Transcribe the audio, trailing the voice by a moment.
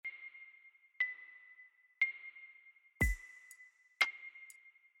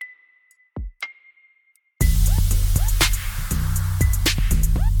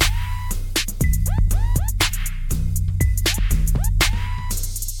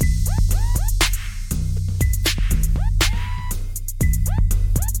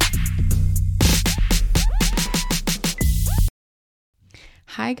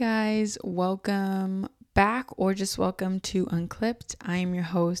Hi guys, welcome back or just welcome to Unclipped. I am your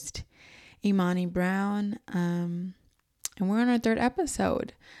host, Imani Brown, and we're on our third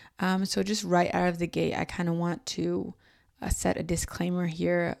episode. So just right out of the gate, I kind of want to set a disclaimer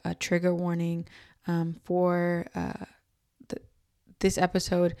here, a trigger warning for this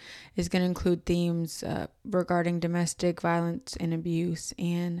episode is going to include themes regarding domestic violence and abuse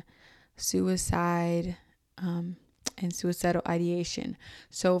and suicide, and suicidal ideation.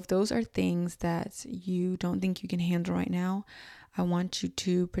 So if those are things that you don't think you can handle right now, I want you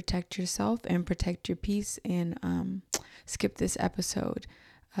to protect yourself and protect your peace and skip this episode.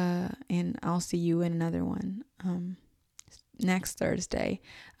 And I'll see you in another one next Thursday.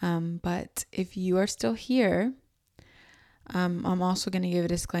 But if you are still here, I'm also going to give a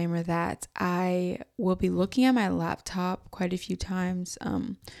disclaimer that I will be looking at my laptop quite a few times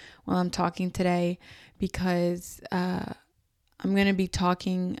while I'm talking today because I'm going to be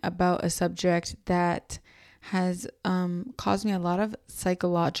talking about a subject that has caused me a lot of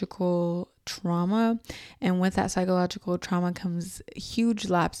psychological trauma. And with that psychological trauma comes huge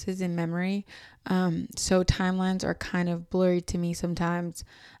lapses in memory. So timelines are kind of blurry to me sometimes.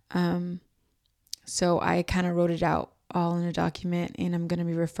 So I kind of wrote it out all in a document, and I'm going to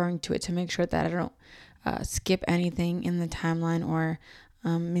be referring to it to make sure that I don't skip anything in the timeline or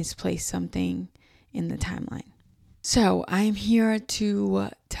misplace something in the timeline. So I'm here to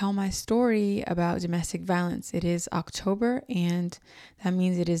tell my story about domestic violence. It is October, and that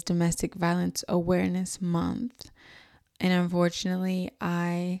means it is Domestic Violence Awareness Month. And unfortunately,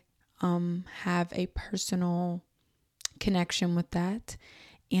 I have a personal connection with that.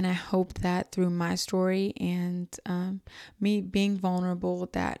 And I hope that through my story and me being vulnerable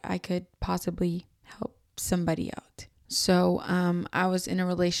that I could possibly help somebody out. So I was in a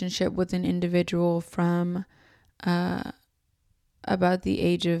relationship with an individual from about the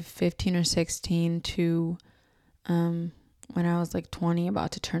age of 15 or 16 to when I was like 20,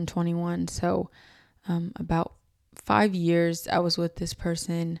 about to turn 21. So about 5 years I was with this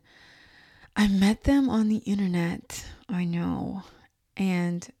person. I met them on the internet. I know.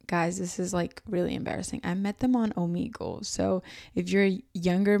 And guys, this is like really embarrassing. I met them on Omegle. So if you're a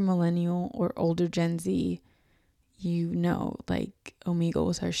younger millennial or older Gen Z, you know, like Omegle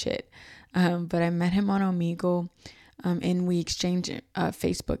was our shit. But I met him on Omegle and we exchanged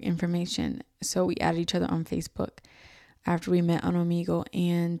Facebook information. So we added each other on Facebook after we met on Omegle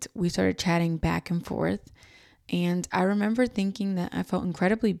and we started chatting back and forth. And I remember thinking that I felt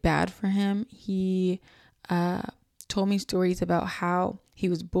incredibly bad for him. He told me stories about how he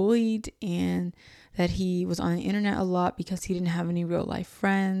was bullied and that he was on the internet a lot because he didn't have any real life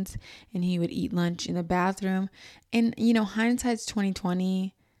friends and he would eat lunch in the bathroom. And, you know, hindsight's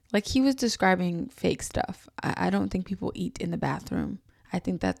 2020. Like, he was describing fake stuff. I don't think people eat in the bathroom. I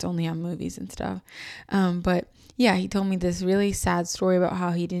think that's only on movies and stuff. But yeah, he told me this really sad story about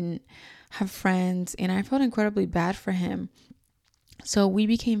how he didn't have friends, and I felt incredibly bad for him. So we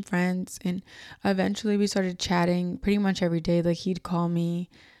became friends, and eventually we started chatting pretty much every day. Like, he'd call me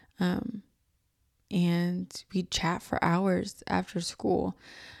and we'd chat for hours after school.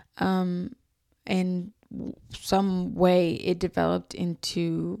 And some way it developed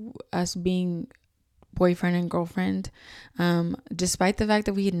into us being boyfriend and girlfriend, despite the fact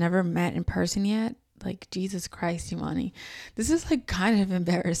that we had never met in person yet. Like, Jesus Christ, Imani. This is like kind of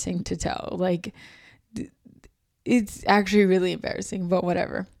embarrassing to tell. Like, it's actually really embarrassing, but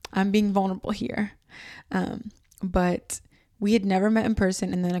whatever. I'm being vulnerable here. But we had never met in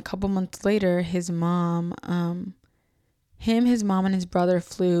person. And then a couple months later, his mom, his mom and his brother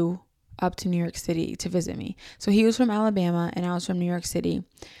flew up to New York City to visit me. So he was from Alabama and I was from New York City.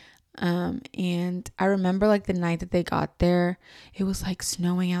 And I remember like the night that they got there, it was like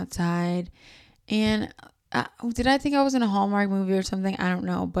snowing outside. And did I think I was in a Hallmark movie or something? I don't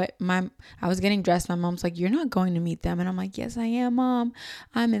know. But I was getting dressed. My mom's like, "You're not going to meet them." And I'm like, "Yes, I am, Mom.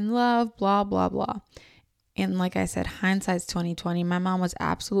 I'm in love, blah, blah, blah." And like I said, hindsight's 2020. My mom was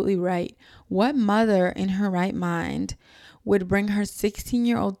absolutely right. What mother in her right mind would bring her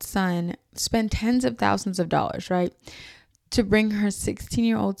 16-year-old son, spend tens of thousands of dollars, right, to bring her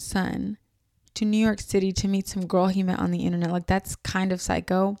 16-year-old son to New York City to meet some girl he met on the internet? Like, that's kind of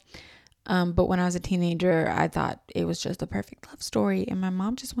psycho. But when I was a teenager, I thought it was just a perfect love story, and my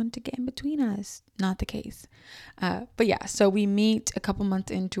mom just wanted to get in between us. Not the case. But yeah, so we meet a couple months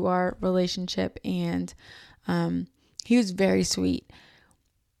into our relationship, and he was very sweet.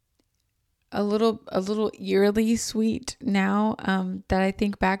 A little eerily sweet now that I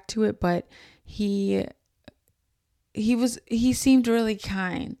think back to it, but he seemed really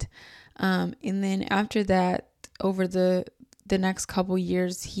kind. And then after that, over the the next couple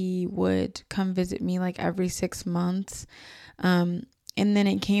years, he would come visit me like every 6 months. And then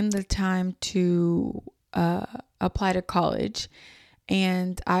it came the time to apply to college,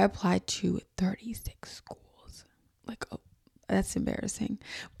 and I applied to 36 schools. Like, oh, that's embarrassing.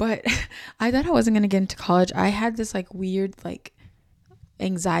 But I thought I wasn't going to get into college. I had this like weird like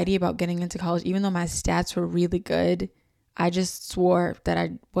anxiety about getting into college, even though my stats were really good. I just swore that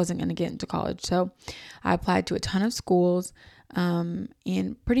I wasn't going to get into college. So I applied to a ton of schools,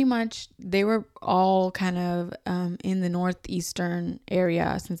 and pretty much they were all kind of in the northeastern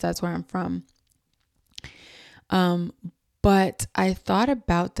area, since that's where I'm from. But I thought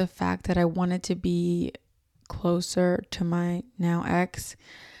about the fact that I wanted to be closer to my now ex,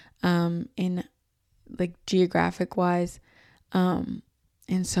 in like geographic wise. And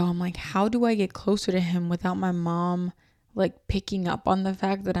so I'm like, how do I get closer to him without my mom like picking up on the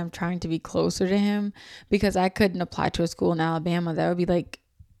fact that I'm trying to be closer to him? Because I couldn't apply to a school in Alabama. That would be like,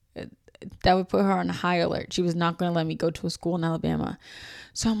 that would put her on a high alert. She was not going to let me go to a school in Alabama.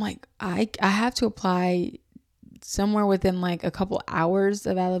 So I'm like, I have to apply somewhere within like a couple hours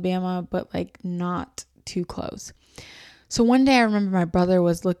of Alabama, but like not too close. So one day I remember my brother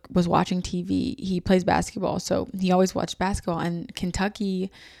was watching TV. He plays basketball, so he always watched basketball. And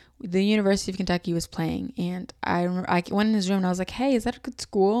Kentucky, the University of Kentucky was playing. And I remember I went in his room and I was like, "Hey, is that a good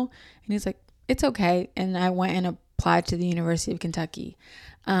school?" And he's like, "It's okay." And I went and applied to the University of Kentucky.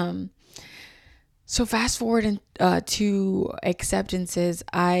 So fast forward to acceptances,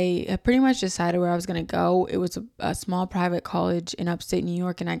 I pretty much decided where I was going to go. It was a small private college in upstate New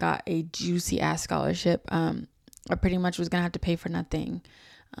York, and I got a juicy ass scholarship. I pretty much was going to have to pay for nothing.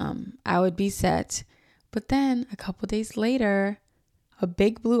 I would be set. But then a couple days later, a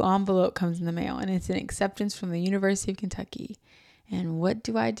big blue envelope comes in the mail, and it's an acceptance from the University of Kentucky. And what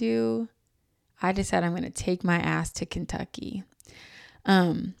do? I decide I'm going to take my ass to Kentucky.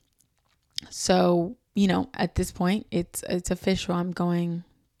 So, at this point, it's official. I'm going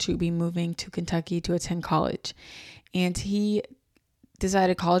to be moving to Kentucky to attend college. And he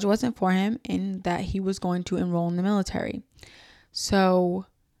decided college wasn't for him and that he was going to enroll in the military. So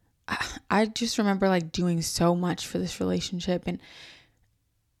I just remember like doing so much for this relationship,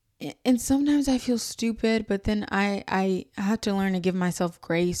 and sometimes I feel stupid, but then I have to learn to give myself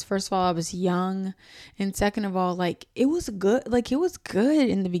grace. First of all, I was young, and second of all, like it was good. Like it was good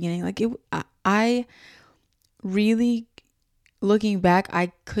in the beginning. Like I really, looking back,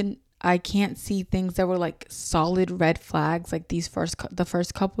 I can't see things that were like solid red flags like the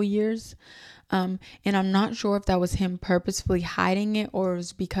first couple years. And I'm not sure if that was him purposefully hiding it or it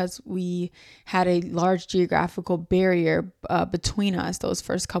was because we had a large geographical barrier between us those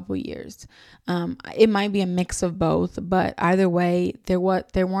first couple years. It might be a mix of both, but either way, there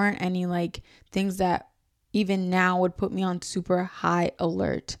weren't any like things that even now would put me on super high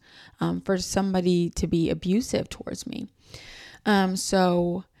alert for somebody to be abusive towards me.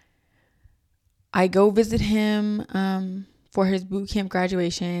 So I go visit him for his boot camp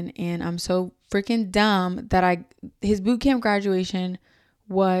graduation, and I'm so freaking dumb that his boot camp graduation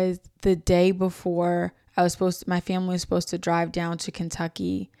was the day before my family was supposed to drive down to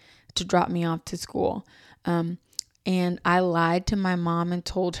Kentucky to drop me off to school. And I lied to my mom and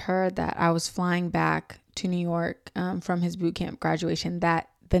told her that I was flying back to New York from his boot camp graduation that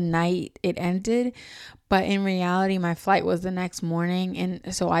the night it ended. But in reality, my flight was the next morning.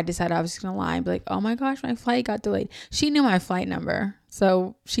 And so I decided I was just going to lie and be like, "Oh my gosh, my flight got delayed." She knew my flight number,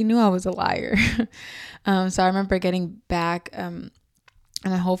 so she knew I was a liar. So I remember getting back and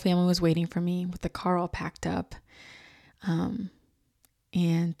my whole family was waiting for me with the car all packed up. And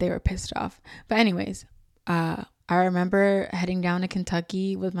they were pissed off. But anyways, I remember heading down to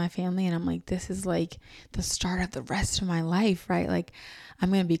Kentucky with my family, and I'm like, this is like the start of the rest of my life, right? Like, I'm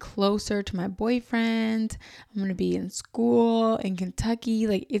going to be closer to my boyfriend. I'm going to be in school in Kentucky.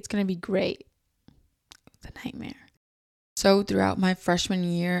 Like, it's going to be great. It's a nightmare. So throughout my freshman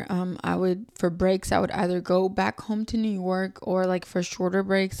year, for breaks, I would either go back home to New York, or like for shorter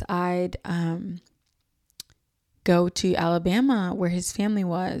breaks, I'd go to Alabama where his family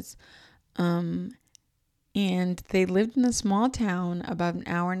was. And they lived in a small town about an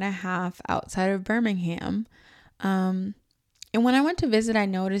hour and a half outside of Birmingham. And when I went to visit, I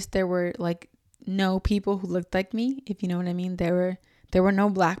noticed there were like no people who looked like me, if you know what I mean. There were no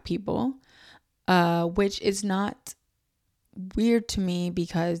black people, which is not weird to me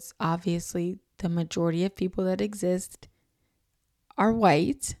because obviously the majority of people that exist are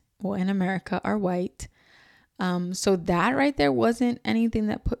white. Well, in America are white. So that right there wasn't anything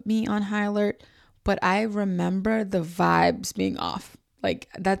that put me on high alert. But I remember the vibes being off. Like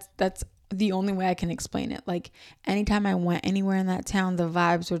that's the only way I can explain it. Like anytime I went anywhere in that town, the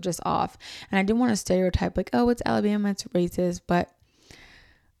vibes were just off. And I didn't want to stereotype like, oh, it's Alabama, it's racist. But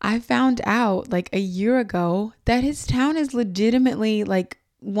I found out like a year ago that his town is legitimately like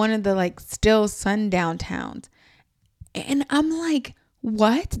one of the like still sundown towns. And I'm like,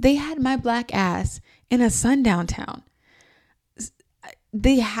 what? They had my black ass in a sundown town.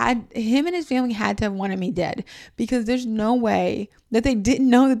 They had him and his family had to have wanted me dead, because there's no way that they didn't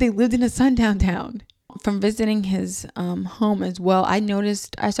know that they lived in a sundown town. From visiting his home as well, I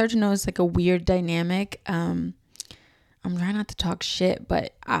started to notice like a weird dynamic. I'm trying not to talk shit,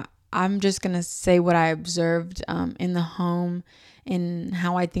 but I'm just gonna say what I observed in the home and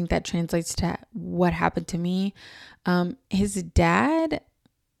how I think that translates to what happened to me. His dad,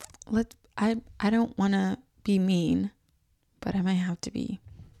 I don't want to be mean, but I might have to be,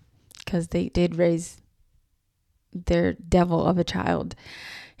 because they did raise their devil of a child.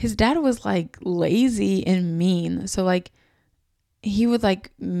 His dad was like lazy and mean. So like he would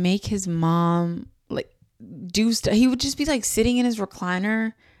like make his mom like do stuff. He would just be like sitting in his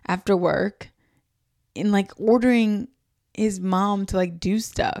recliner after work and like ordering his mom to like do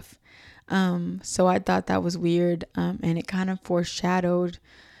stuff. So I thought that was weird. And it kind of foreshadowed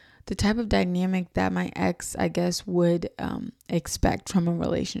the type of dynamic that my ex, I guess, would expect from a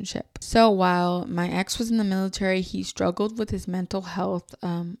relationship. So while my ex was in the military, he struggled with his mental health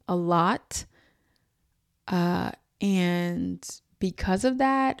a lot. And because of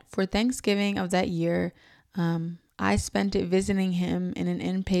that, for Thanksgiving of that year, I spent it visiting him in an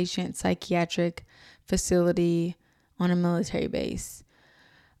inpatient psychiatric facility on a military base.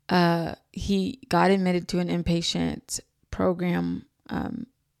 He got admitted to an inpatient program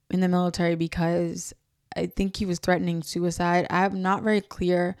in the military because I think he was threatening suicide. I'm not very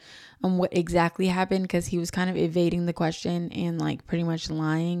clear on what exactly happened, because he was kind of evading the question and like pretty much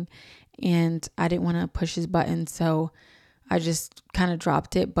lying, and I didn't want to push his button, so I just kind of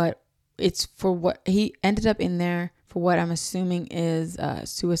dropped it. But it's for what he ended up in there for, what I'm assuming is a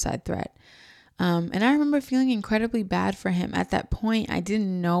suicide threat. And I remember feeling incredibly bad for him. At that point, I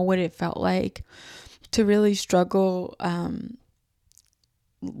didn't know what it felt like to really struggle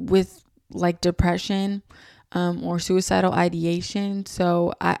with like depression or suicidal ideation.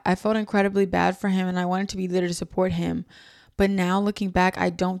 So I felt incredibly bad for him, and I wanted to be there to support him. But now looking back, I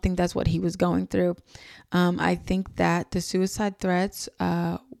don't think that's what he was going through. I think that the suicide threats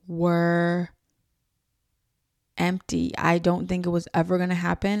were empty. I don't think it was ever going to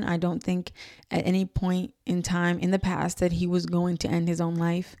happen. I don't think at any point in time in the past that he was going to end his own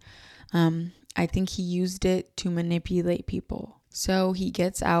life. I think he used it to manipulate people. So he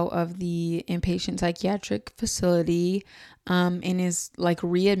gets out of the inpatient psychiatric facility and is like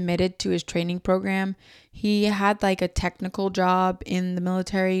readmitted to his training program. He had like a technical job in the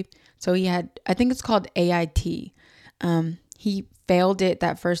military. So he had, I think it's called AIT. He failed it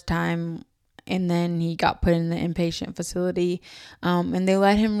that first time, and then he got put in the inpatient facility, and they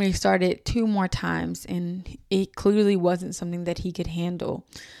let him restart it 2 more times, and it clearly wasn't something that he could handle.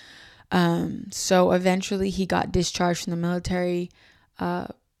 So eventually he got discharged from the military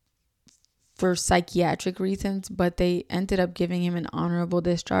for psychiatric reasons, but they ended up giving him an honorable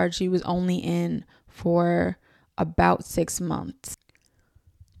discharge. He was only in for about 6 months.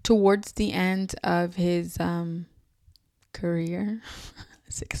 Towards the end of his career,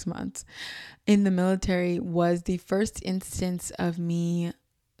 6 months in the military was the first instance of me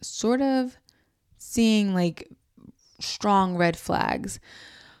sort of seeing like strong red flags.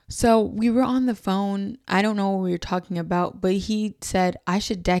 So we were on the phone. I don't know what we were talking about, but he said, I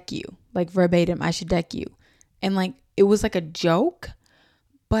should deck you, like verbatim, I should deck you. And like, it was like a joke,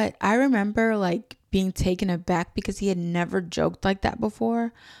 but I remember like being taken aback because he had never joked like that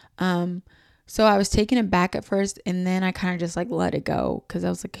before. So I was taken aback at first, and then I kind of just like let it go, because I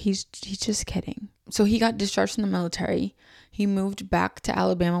was like, he's just kidding. So he got discharged from the military. He moved back to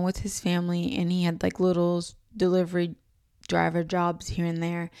Alabama with his family, and he had like little delivery driver jobs here and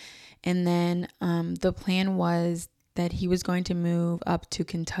there. And then the plan was that he was going to move up to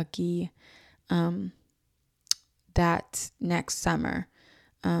Kentucky that next summer.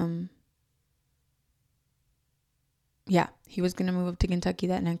 He was going to move up to Kentucky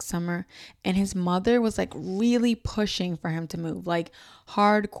that next summer. And his mother was like really pushing for him to move, like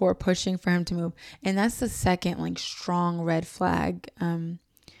hardcore pushing for him to move. And that's the second like strong red flag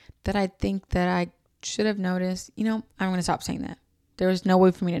that I think that I should have noticed. You know, I'm going to stop saying that. There was no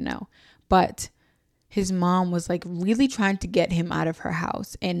way for me to know. But his mom was like really trying to get him out of her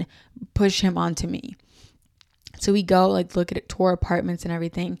house and push him onto me. So we go like look at tour apartments and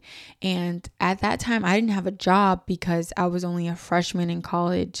everything. And at that time I didn't have a job because I was only a freshman in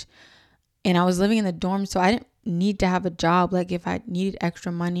college. And I was living in the dorm, so I didn't need to have a job. Like if I needed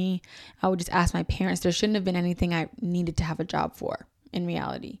extra money, I would just ask my parents. There shouldn't have been anything I needed to have a job for in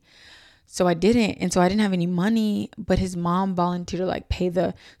reality. So I didn't. And so I didn't have any money, but his mom volunteered to like pay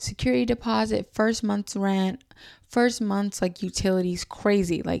the security deposit, first month's rent, first month's like utilities,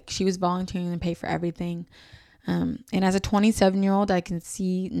 crazy. Like she was volunteering to pay for everything. And as a 27-year-old, I can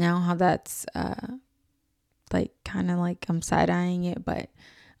see now how that's like kind of like I'm side-eyeing it. But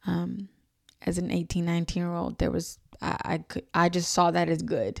as an 18, 19-year-old, there was, I just saw that as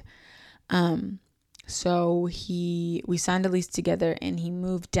good. So we signed a lease together and he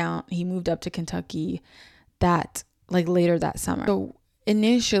moved up to Kentucky that like later that summer. So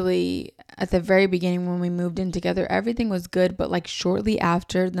initially at the very beginning when we moved in together, everything was good. But like shortly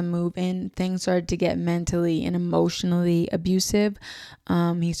after the move in, things started to get mentally and emotionally abusive.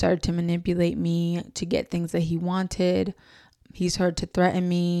 He started to manipulate me to get things that he wanted. He started to threaten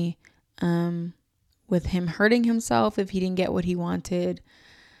me, with him hurting himself if he didn't get what he wanted.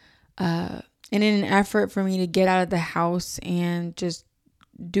 And in an effort for me to get out of the house and just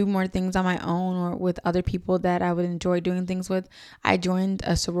do more things on my own or with other people that I would enjoy doing things with, I joined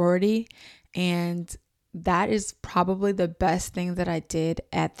a sorority. And that is probably the best thing that I did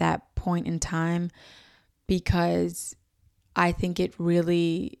at that point in time, because I think it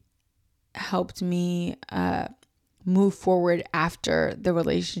really helped me move forward after the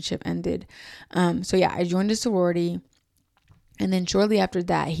relationship ended. So yeah, I joined a sorority. And then shortly after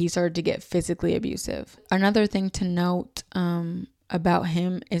that, he started to get physically abusive. Another thing to note about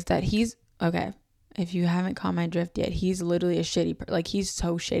him is that he's, okay, if you haven't caught my drift yet, he's literally a shitty person. Like, he's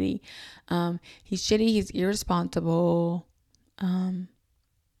so shitty. He's shitty. He's irresponsible.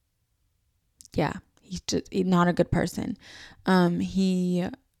 Yeah, he's just not a good person. When he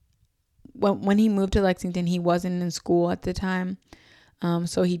moved to Lexington, he wasn't in school at the time.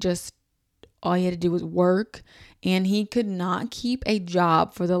 So all he had to do was work, and he could not keep a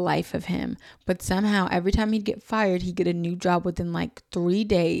job for the life of him. But somehow every time he'd get fired, he'd get a new job within like 3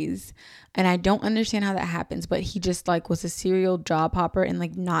 days. And I don't understand how that happens, but he just like was a serial job hopper, and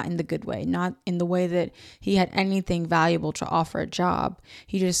like not in the good way, not in the way that he had anything valuable to offer a job.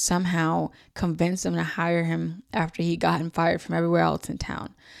 He just somehow convinced them to hire him after he gotten fired from everywhere else in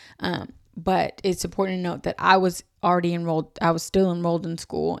town. But it's important to note that I was already enrolled. I was still enrolled in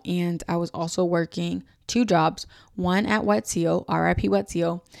school, and I was also working 2 jobs, one at Wet Seal, RIP Wet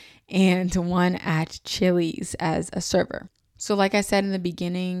Seal, and one at Chili's as a server. So like I said in the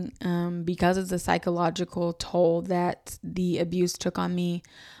beginning, because of the psychological toll that the abuse took on me,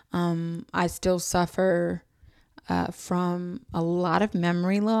 I still suffer from a lot of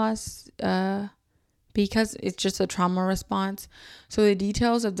memory loss, because it's just a trauma response. So the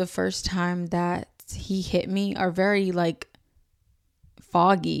details of the first time that he hit me are very like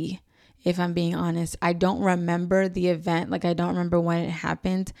foggy, if I'm being honest. I don't remember the event. Like, I don't remember when it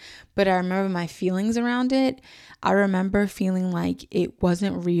happened, but I remember my feelings around it. I remember feeling like it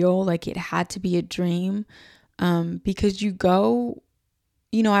wasn't real, like it had to be a dream. Because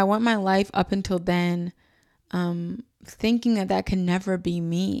I went my life up until then, thinking that could never be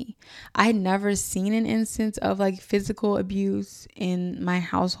me. I had never seen an instance of like physical abuse in my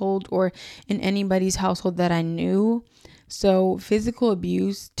household or in anybody's household that I knew. So physical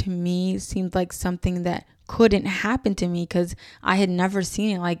abuse to me seemed like something that couldn't happen to me because I had never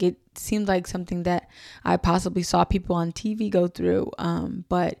seen it. Like, it seemed like something that I possibly saw people on TV go through,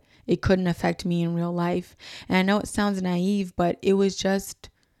 but it couldn't affect me in real life. And I know it sounds naive, but it was just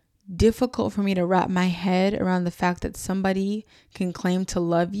difficult for me to wrap my head around the fact that somebody can claim to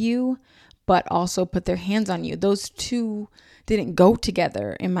love you but also put their hands on you. Those two didn't go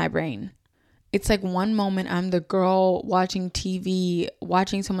together in my brain. It's like one moment I'm the girl watching TV,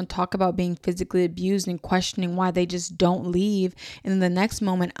 watching someone talk about being physically abused and questioning why they just don't leave. And then the next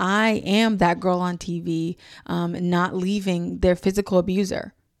moment I am that girl on TV, not leaving their physical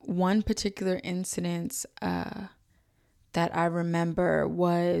abuser. One particular incident that I remember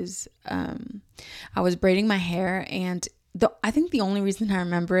was I was braiding my hair, and I think the only reason I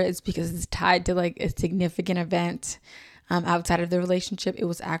remember it is because it's tied to like a significant event outside of the relationship. It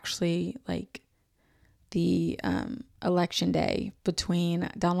was actually like the election day between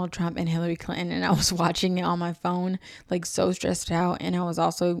Donald Trump and Hillary Clinton, and I was watching it on my phone, like so stressed out, and I was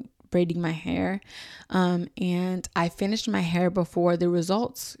also braiding my hair, and I finished my hair before the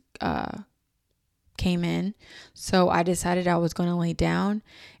results came in. So I decided I was going to lay down,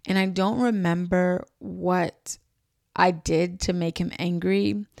 and I don't remember what I did to make him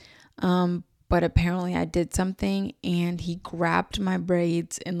angry. But apparently I did something, and he grabbed my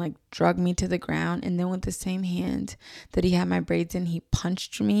braids and like drug me to the ground. And then with the same hand that he had my braids in, he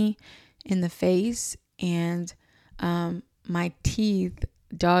punched me in the face, and my teeth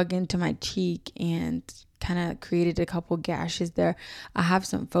dug into my cheek and kind of created a couple gashes there. I have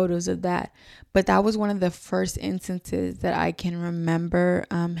some photos of that, but that was one of the first instances that I can remember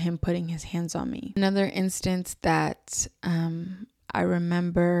him putting his hands on me. Another instance that I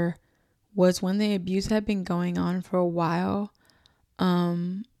remember was when the abuse had been going on for a while,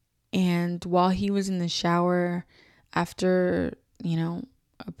 and while he was in the shower after,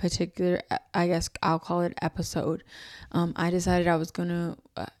 a particular, I guess I'll call it episode, I decided I was going to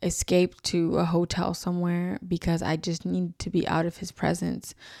escape to a hotel somewhere because I just needed to be out of his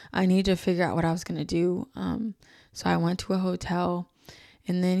presence. I needed to figure out what I was going to do. So I went to a hotel,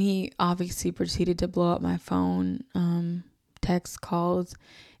 and then he obviously proceeded to blow up my phone, text calls,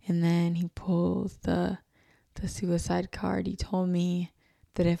 and then he pulls the suicide card. He told me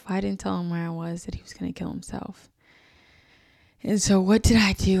that if I didn't tell him where I was, that he was going to kill himself. And so what did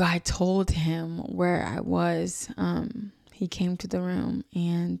I do? I told him where I was. He came to the room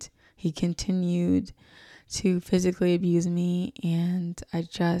and he continued to physically abuse me, and I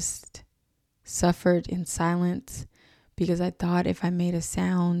just suffered in silence because I thought if I made a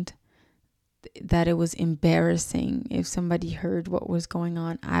sound that it was embarrassing. If somebody heard what was going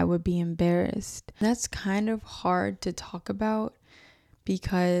on, I would be embarrassed. That's kind of hard to talk about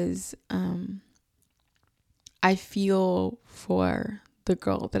because I feel for the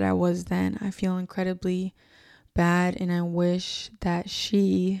girl that I was then. I feel incredibly bad, and I wish that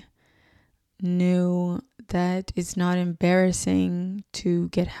she knew that it's not embarrassing to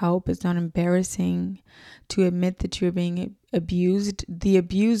get help. It's not embarrassing to admit that you're being abused. The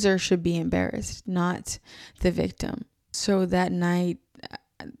abuser should be embarrassed, not the victim. So that night,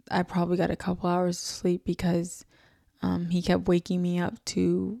 I probably got a couple hours of sleep because he kept waking me up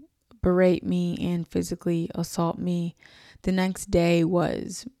to berate me and physically assault me. The next day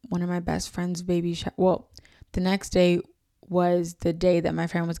was one of my best friend's baby shower. Well, the next day was the day that my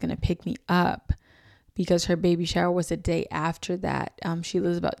friend was going to pick me up because her baby shower was the day after that. She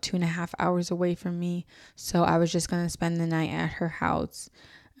lives about 2.5 hours away from me. So I was just going to spend the night at her house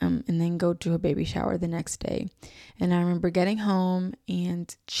and then go to a baby shower the next day. And I remember getting home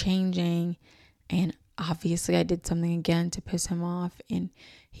and changing, and obviously I did something again to piss him off, and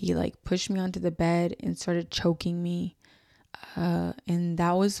he pushed me onto the bed and started choking me. And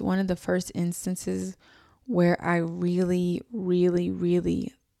that was one of the first instances where I really, really,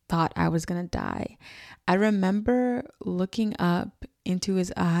 really thought I was going to die. I remember looking up into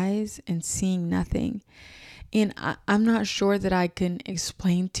his eyes and seeing nothing. And I'm not sure that I can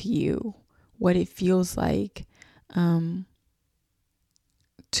explain to you what it feels like to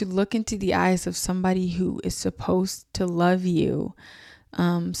look into the eyes of somebody who is supposed to love you,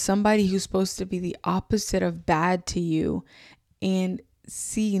 somebody who's supposed to be the opposite of bad to you, and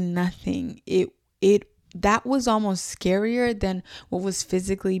see nothing. That was almost scarier than what was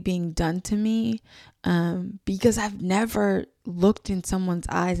physically being done to me, because I've never looked in someone's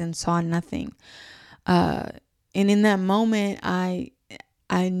eyes and saw nothing. And in that moment, I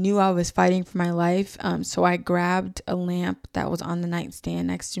knew I was fighting for my life. So I grabbed a lamp that was on the nightstand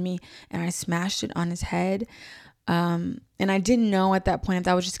next to me and I smashed it on his head. And I didn't know at that point if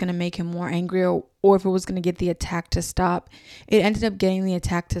that was just going to make him more angry or if it was going to get the attack to stop. It ended up getting the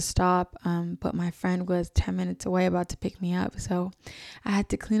attack to stop. But my friend was 10 minutes away about to pick me up. So I had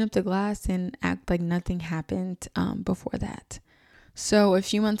to clean up the glass and act like nothing happened before that. So a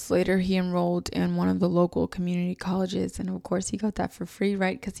few months later, he enrolled in one of the local community colleges. And of course, he got that for free,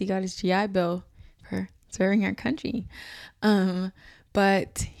 right? Because he got his GI Bill for serving our country.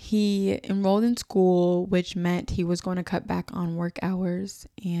 But he enrolled in school, which meant he was going to cut back on work hours.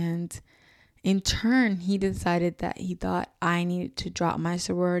 And in turn, he decided that he thought I needed to drop my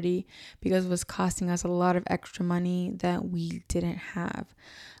sorority because it was costing us a lot of extra money that we didn't have.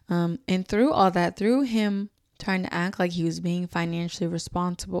 And through all that, through him trying to act like he was being financially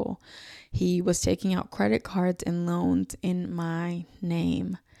responsible, he was taking out credit cards and loans in my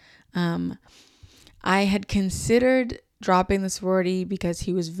name. I had considered dropping the sorority because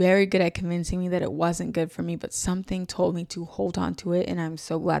he was very good at convincing me that it wasn't good for me, but something told me to hold on to it, and I'm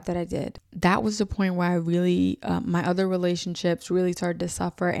so glad that I did. That was the point where I really, my other relationships really started to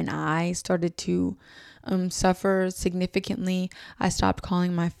suffer, and I started to suffer significantly. I stopped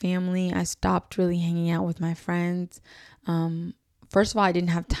calling my family. I stopped really hanging out with my friends. First of all, I didn't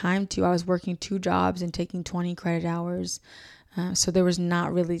have time to. I was working 2 jobs and taking 20 credit hours. So there was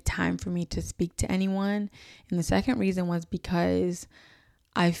not really time for me to speak to anyone. And the second reason was because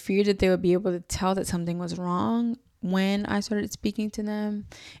I feared that they would be able to tell that something was wrong when I started speaking to them.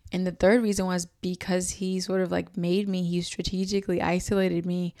 And the third reason was because he sort of like made me, he strategically isolated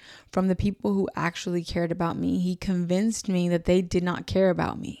me from the people who actually cared about me. He convinced me that they did not care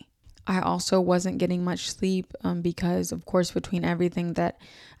about me. I also wasn't getting much sleep because, of course, between everything that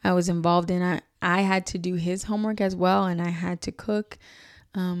I was involved in, I had to do his homework as well, and I had to cook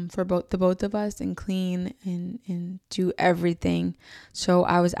for both of us and clean and do everything. So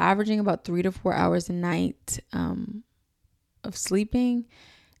I was averaging about 3 to 4 hours a night of sleeping,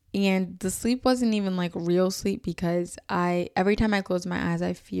 and the sleep wasn't even like real sleep because every time I closed my eyes,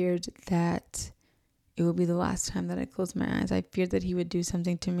 I feared that it would be the last time that I closed my eyes. I feared that he would do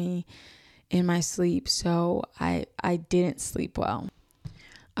something to me in my sleep, so I didn't sleep well.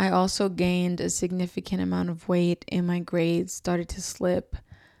 I also gained a significant amount of weight and my grades started to slip.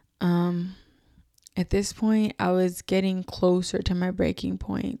 At this point, I was getting closer to my breaking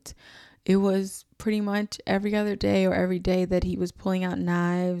point. It was pretty much every other day or every day that he was pulling out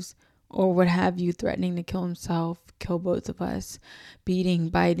knives or what have you, threatening to kill himself, kill both of us, beating,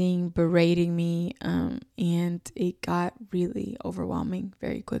 biting, berating me, and it got really overwhelming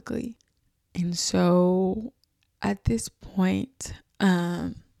very quickly. And so at this point,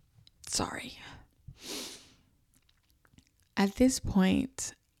 at this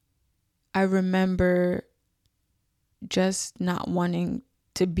point, I remember just not wanting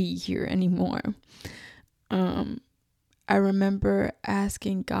to be here anymore. I remember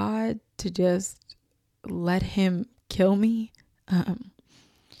asking God to just let him kill me,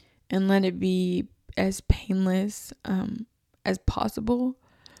 and let it be as painless as possible,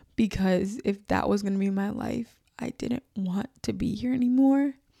 because if that was going to be my life, I didn't want to be here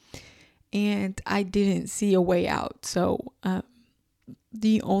anymore, and I didn't see a way out. So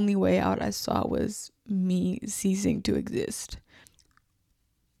the only way out I saw was me ceasing to exist.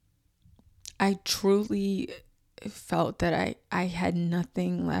 I truly felt that I had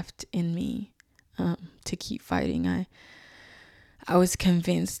nothing left in me to keep fighting. I was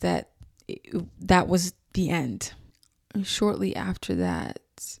convinced that that was the end. Shortly after that,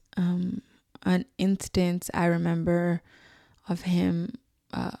 an instance I remember of him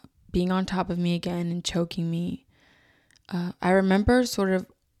being on top of me again and choking me. I remember sort of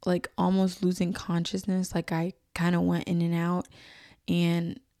like almost losing consciousness, like I kind of went in and out.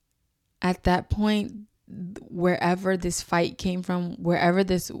 And at that point, wherever this fight came from,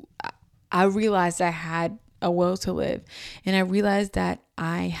 I realized I had a will to live. And I realized that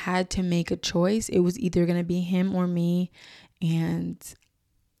I had to make a choice. It was either going to be him or me. And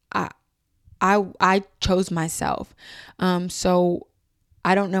I chose myself. So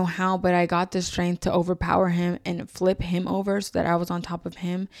I don't know how, but I got the strength to overpower him and flip him over so that I was on top of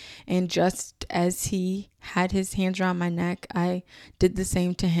him. And just as he had his hands around my neck, I did the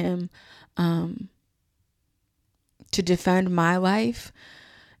same to him, to defend my life.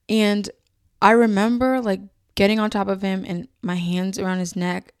 And I remember like getting on top of him and my hands around his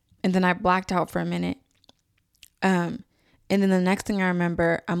neck, and then I blacked out for a minute. And then the next thing I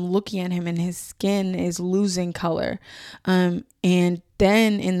remember, I'm looking at him and his skin is losing color. And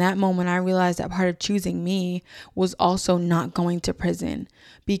then in that moment, I realized that part of choosing me was also not going to prison,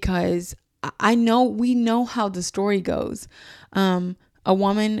 because we know how the story goes. A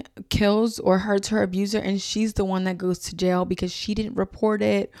woman kills or hurts her abuser, and she's the one that goes to jail because she didn't report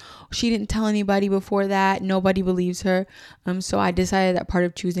it. She didn't tell anybody before that. Nobody believes her. So I decided that part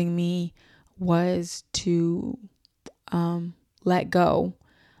of choosing me was to let go.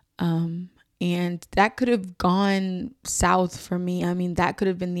 And that could have gone south for me. I mean, that could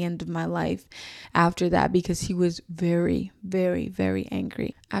have been the end of my life after that, because he was very, very, very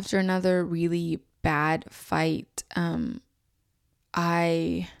angry. After another really bad fight,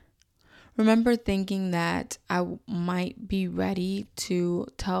 I remember thinking that I might be ready to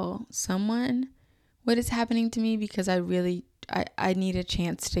tell someone what is happening to me, because I need a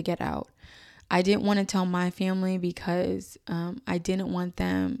chance to get out. I didn't want to tell my family because I didn't want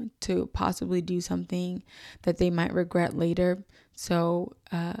them to possibly do something that they might regret later. So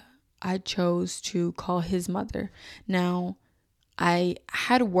I chose to call his mother. Now, I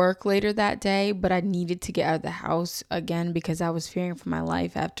had work later that day, but I needed to get out of the house again because I was fearing for my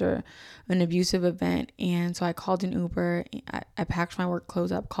life after an abusive event. And so I called an Uber. I packed my work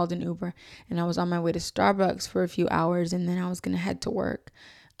clothes up, called an Uber, and I was on my way to Starbucks for a few hours, and then I was going to head to work.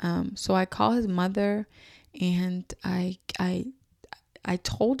 So I called his mother, and I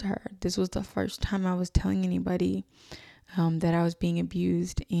told her this was the first time I was telling anybody that I was being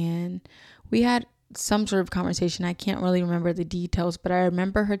abused. And we had some sort of conversation. I can't really remember the details, but I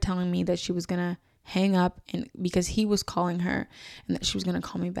remember her telling me that she was going to hang up and because he was calling her, and that she was going to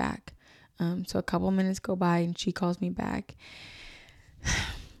call me back. So a couple minutes go by and she calls me back.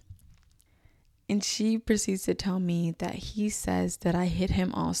 And she proceeds to tell me that he says that I hit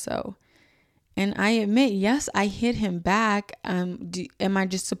him also. And I admit, yes, I hit him back. Am I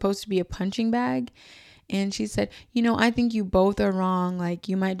just supposed to be a punching bag? And she said, I think you both are wrong. Like,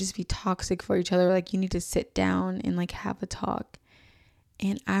 you might just be toxic for each other. Like, you need to sit down and like have a talk.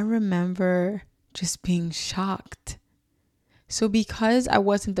 And I remember just being shocked. So because I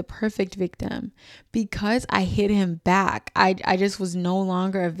wasn't the perfect victim, because I hit him back, I just was no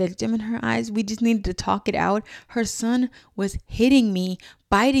longer a victim in her eyes. We just needed to talk it out. Her son was hitting me,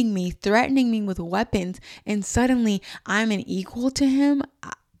 biting me, threatening me with weapons, and suddenly I'm an equal to him.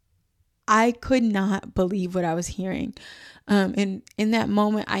 I could not believe what I was hearing. And in that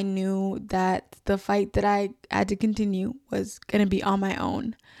moment, I knew that the fight that I had to continue was going to be on my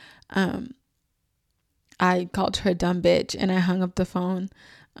own. I called her a dumb bitch and I hung up the phone.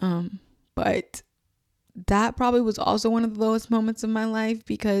 But that probably was also one of the lowest moments of my life,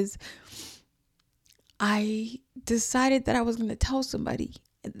 because I decided that I was going to tell somebody.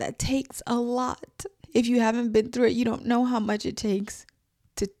 That takes a lot. If you haven't been through it, you don't know how much it takes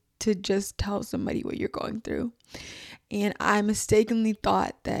to just tell somebody what you're going through. And I mistakenly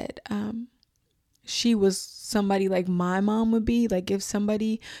thought that she was somebody like my mom would be. Like, if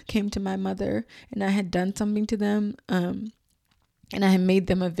somebody came to my mother and I had done something to them, and I had made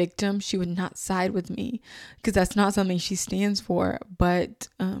them a victim, she would not side with me, because that's not something she stands for. But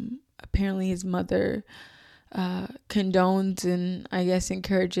apparently his mother condones and I guess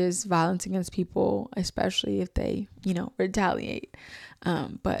encourages violence against people, especially if they, retaliate.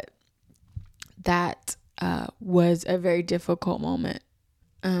 But that was a very difficult moment.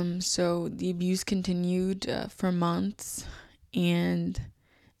 So the abuse continued for months, and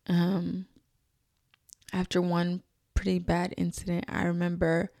after one pretty bad incident, I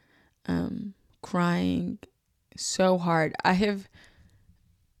remember crying so hard.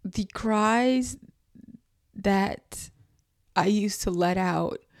 The cries that I used to let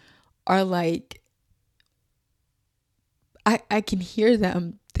out are like, I can hear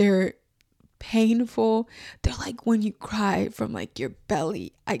them. They're painful. They're like when you cry from like your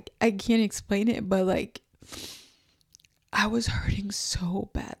belly. I can't explain it, but like I was hurting so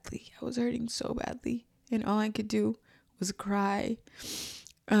badly. And all I could do was cry.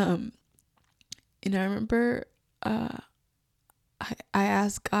 And I remember I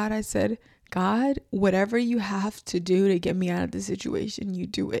asked God, I said, God, whatever you have to do to get me out of the situation, you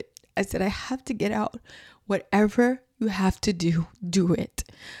do it. I said, I have to get out. Whatever you have to do, do it.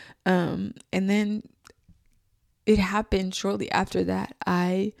 And then it happened shortly after that.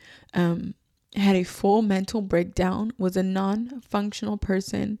 I had a full mental breakdown, was a non-functional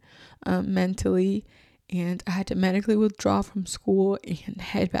person mentally, and I had to medically withdraw from school and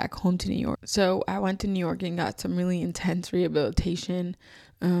head back home to New York. So I went to New York and got some really intense rehabilitation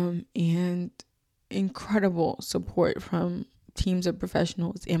and incredible support from teams of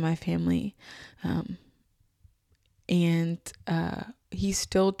professionals in my family. And he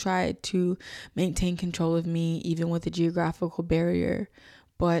still tried to maintain control of me, even with the geographical barrier.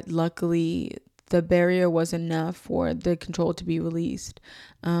 But luckily, the barrier was enough for the control to be released.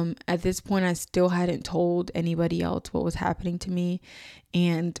 At this point, I still hadn't told anybody else what was happening to me.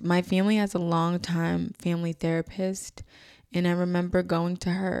 And my family has a long-time family therapist. And I remember going to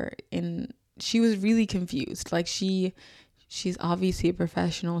her, and she was really confused. Like, she's obviously a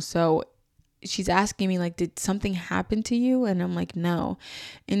professional, so she's asking me like, did something happen to you? And I'm like, no.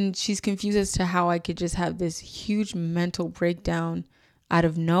 And she's confused as to how I could just have this huge mental breakdown out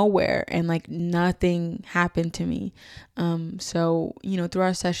of nowhere and like nothing happened to me. So, through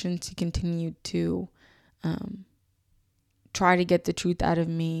our sessions, she continued to try to get the truth out of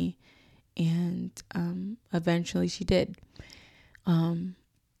me. And eventually she did.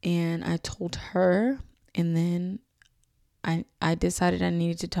 And I told her, and then I decided I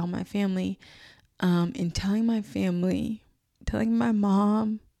needed to tell my family. And telling my family, telling my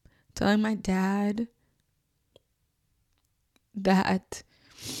mom, telling my dad that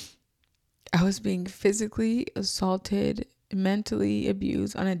I was being physically assaulted, mentally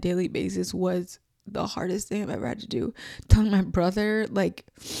abused on a daily basis was the hardest thing I've ever had to do. Telling my brother, like,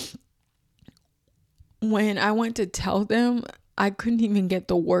 when I went to tell them, I couldn't even get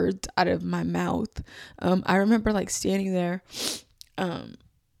the words out of my mouth. I remember like standing there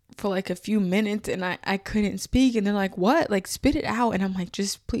for like a few minutes and I couldn't speak, and they're like, what? Like, spit it out. And I'm like,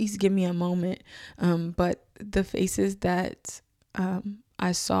 just please give me a moment. But the faces that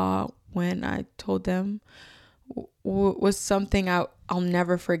I saw when I told them was something I'll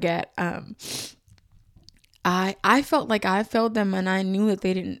never forget. I felt like I felt them, and I knew that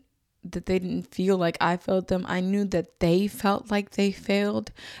they didn't that they didn't feel like I failed them. I knew that they felt like they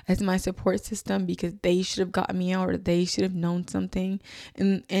failed as my support system because they should have gotten me out or they should have known something.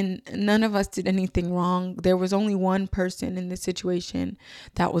 And none of us did anything wrong. There was only one person in this situation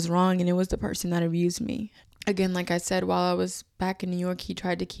that was wrong, and it was the person that abused me. Again, like I said, while I was back in New York, he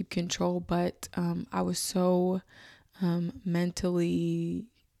tried to keep control, but I was so mentally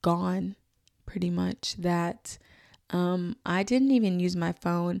gone pretty much that I didn't even use my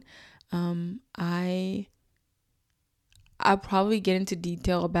phone. I'll probably get into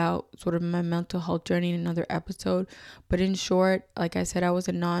detail about sort of my mental health journey in another episode. But in short, like I said, I was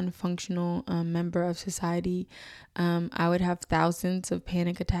a non-functional member of society. I would have thousands of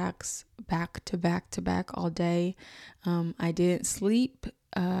panic attacks back to back to back all day. I didn't sleep.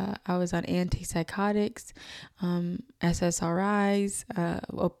 I was on antipsychotics, SSRIs,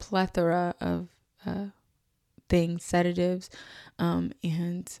 a plethora of things, sedatives,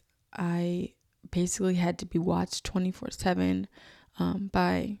 and I basically had to be watched 24/7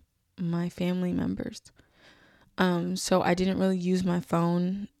 by my family members. So I didn't really use my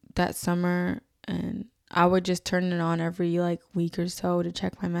phone that summer, and I would just turn it on every like week or so to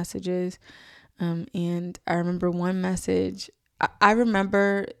check my messages. And I remember one message. I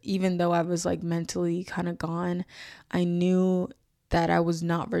remember, even though I was like mentally kind of gone, I knew that I was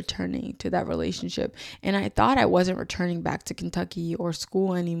not returning to that relationship. And I thought I wasn't returning back to Kentucky or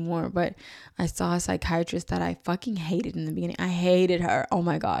school anymore, but I saw a psychiatrist that I fucking hated in the beginning. I hated her. Oh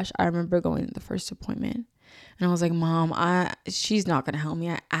my gosh. I remember going to the first appointment and I was like, Mom, she's not going to help me.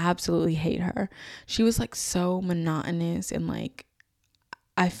 I absolutely hate her. She was like so monotonous, and like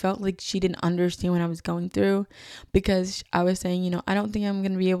I felt like she didn't understand what I was going through, because I was saying, I don't think I'm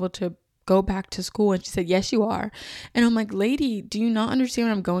going to be able to go back to school. And she said, yes, you are. And I'm like, lady, do you not understand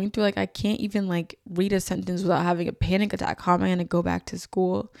what I'm going through? Like, I can't even like read a sentence without having a panic attack. How am I going to go back to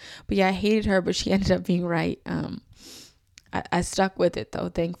school? But yeah, I hated her, but she ended up being right. I stuck with it though,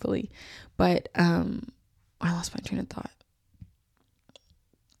 thankfully. But I lost my train of thought.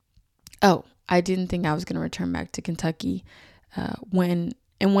 Oh, I didn't think I was going to return back to Kentucky. When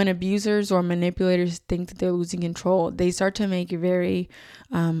abusers or manipulators think that they're losing control, they start to make very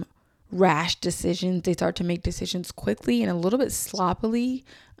rash decisions. They start to make decisions quickly and a little bit sloppily.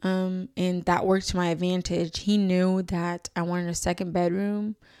 And that worked to my advantage. He knew that I wanted a second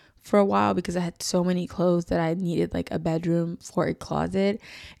bedroom for a while because I had so many clothes that I needed like a bedroom for a closet.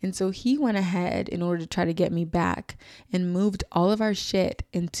 And so he went ahead, in order to try to get me back, and moved all of our shit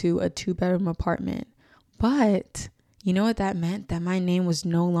into a 2-bedroom apartment. But you know what that meant? That my name was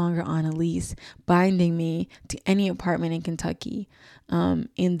no longer on a lease binding me to any apartment in Kentucky.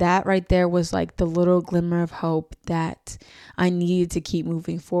 And that right there was like the little glimmer of hope that I needed to keep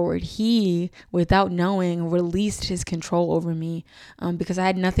moving forward. He, without knowing, released his control over me because I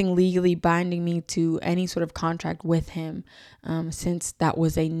had nothing legally binding me to any sort of contract with him since that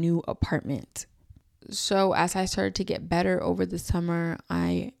was a new apartment. So as I started to get better over the summer,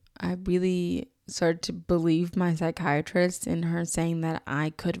 I really started to believe my psychiatrist in her saying that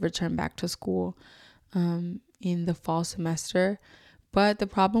I could return back to school in the fall semester. But the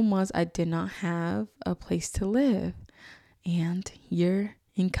problem was I did not have a place to live. And here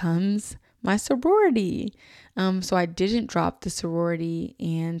in comes my sorority. So I didn't drop the sorority,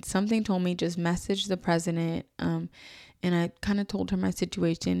 and something told me just message the president. And I kind of told her my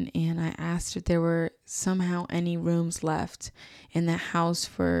situation, and I asked if there were somehow any rooms left in that house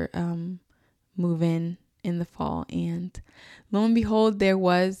for move in the fall. And lo and behold, there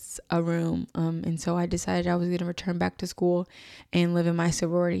was a room. And so I decided I was going to return back to school and live in my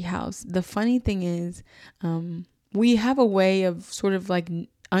sorority house. The funny thing is, we have a way of sort of like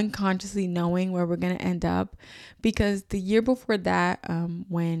unconsciously knowing where we're going to end up, because the year before that,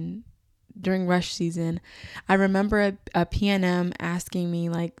 when during rush season, I remember a PNM asking me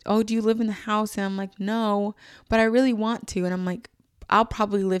like, oh, do you live in the house? And I'm like, no, but I really want to. And I'm like, I'll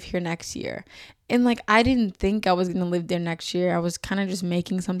probably live here next year. And like, I didn't think I was going to live there next year. I was kind of just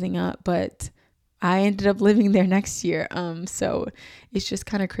making something up, but I ended up living there next year. So it's just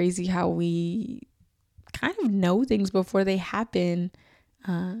kind of crazy how we kind of know things before they happen,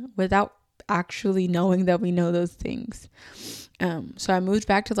 without actually knowing that we know those things. So I moved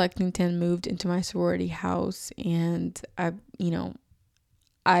back to Lexington, moved into my sorority house, and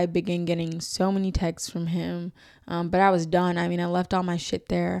I began getting so many texts from him, but I was done. I mean, I left all my shit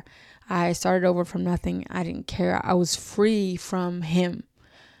there. I started over from nothing. I didn't care. I was free from him.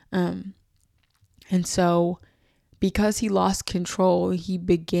 And so because he lost control, he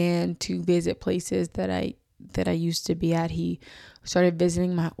began to visit places that I used to be at. He started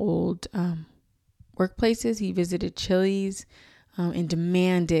visiting my old workplaces. He visited Chili's. and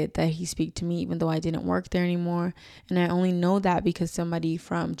demanded that he speak to me, even though I didn't work there anymore. And I only know that because somebody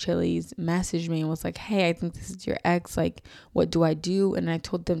from Chili's messaged me and was like, hey, I think this is your ex. Like, what do I do? And I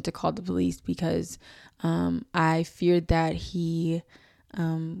told them to call the police because I feared that he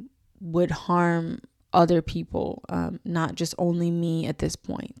would harm other people, not just only me at this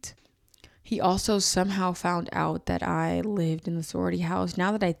point. He also somehow found out that I lived in the sorority house.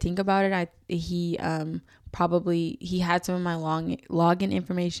 Now that I think about it, he had some of my login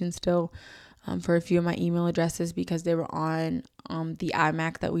information still, for a few of my email addresses because they were on the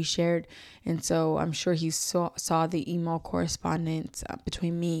iMac that we shared. And so I'm sure he saw the email correspondence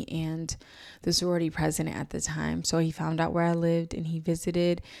between me and the sorority president at the time. So he found out where I lived and he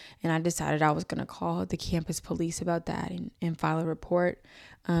visited, and I decided I was going to call the campus police about that and file a report.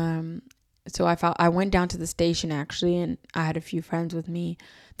 So I went down to the station actually, and I had a few friends with me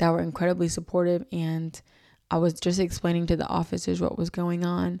that were incredibly supportive, and I was just explaining to the officers what was going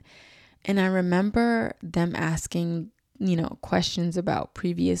on. And I remember them asking, questions about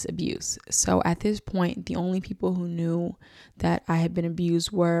previous abuse. So at this point, the only people who knew that I had been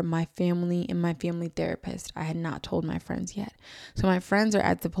abused were my family and my family therapist. I had not told my friends yet. So my friends are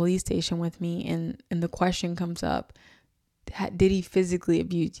at the police station with me, and the question comes up, did he physically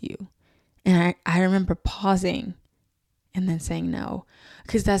abuse you? And I remember pausing and then saying no,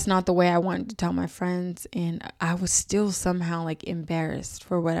 because that's not the way I wanted to tell my friends. And I was still somehow like embarrassed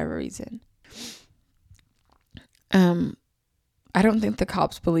for whatever reason. I don't think the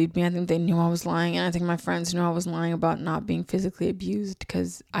cops believed me. I think they knew I was lying. And I think my friends knew I was lying about not being physically abused,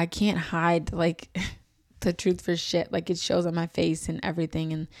 because I can't hide like the truth for shit. Like, it shows on my face and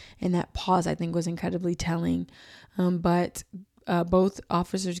everything. And that pause, I think, was incredibly telling. But both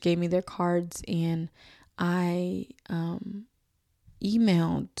officers gave me their cards, and I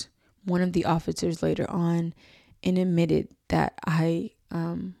emailed one of the officers later on and admitted that I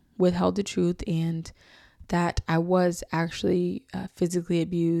withheld the truth and that I was actually physically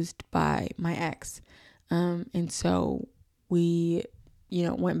abused by my ex. And so we,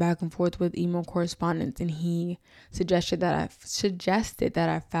 went back and forth with email correspondence, and he suggested that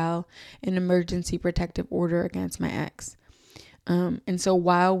I file an emergency protective order against my ex. And so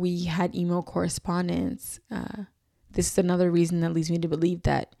while we had email correspondence, this is another reason that leads me to believe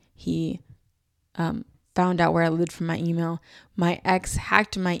that he found out where I lived from my email. My ex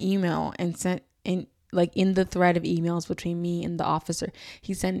hacked my email and sent in the thread of emails between me and the officer,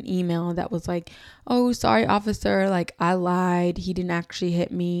 he sent an email that was like, oh, sorry, officer, like, I lied. He didn't actually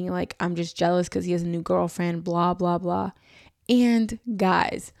hit me. Like, I'm just jealous because he has a new girlfriend, blah, blah, blah. And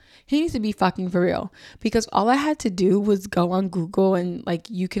guys, he needs to be fucking for real, because all I had to do was go on Google and like,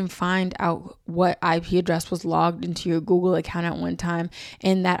 you can find out what IP address was logged into your Google account at one time.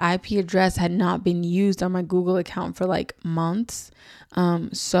 And that IP address had not been used on my Google account for like months.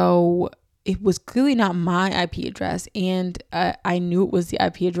 So it was clearly not my IP address. And I knew it was the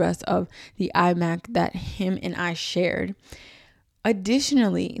IP address of the iMac that him and I shared.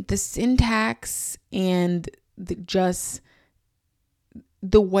 Additionally, the syntax and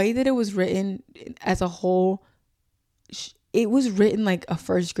the way that it was written as a whole, it was written like a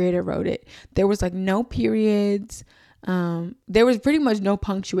first grader wrote it. There was like no periods. There was pretty much no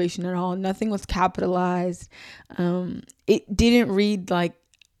punctuation at all. Nothing was capitalized. It didn't read like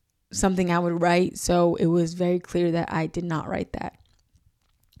something I would write. So it was very clear that I did not write that.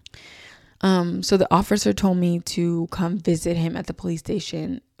 So the officer told me to come visit him at the police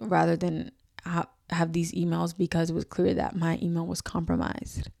station rather than have these emails, because it was clear that my email was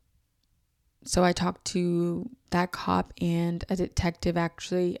compromised. So I talked to that cop and a detective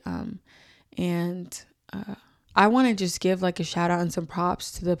actually. And I want to just give like a shout out and some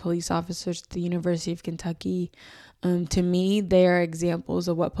props to the police officers at the University of Kentucky. To me, they are examples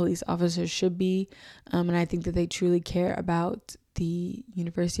of what police officers should be. And I think that they truly care about the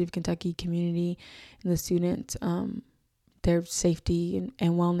University of Kentucky community and the students, their safety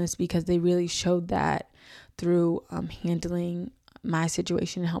and wellness, because they really showed that through handling my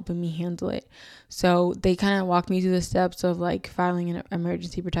situation and helping me handle it. So they kind of walked me through the steps of like filing an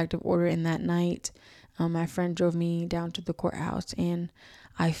emergency protective order. And that night, my friend drove me down to the courthouse and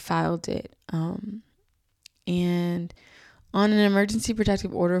I filed it. And on an emergency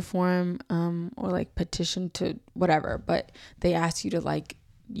protective order form, or like petition to whatever, but they ask you to like,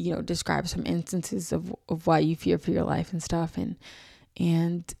 describe some instances of why you fear for your life and stuff.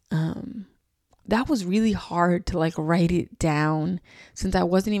 And that was really hard to like write it down, since I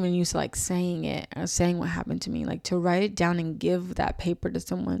wasn't even used to like saying it or saying what happened to me. Like, to write it down and give that paper to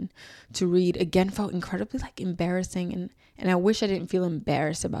someone to read again felt incredibly like embarrassing. And I wish I didn't feel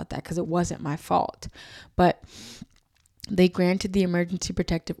embarrassed about that, because it wasn't my fault. But they granted the emergency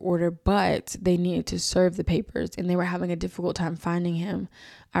protective order, but they needed to serve the papers, and they were having a difficult time finding him.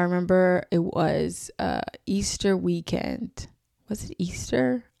 I remember it was Easter weekend. Was it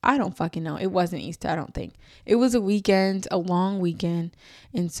Easter? I don't fucking know. It wasn't Easter, I don't think. It was a weekend, a long weekend.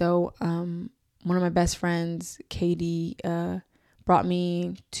 And so one of my best friends, Katie, brought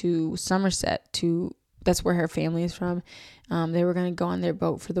me to Somerset. That's where her family is from. They were going to go on their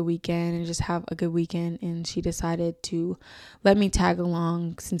boat for the weekend and just have a good weekend. And she decided to let me tag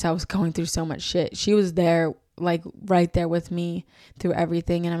along since I was going through so much shit. She was there, like right there with me through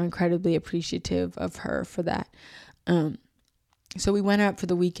everything. And I'm incredibly appreciative of her for that. So we went out for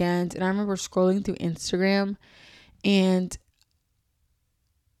the weekend, and I remember scrolling through Instagram, and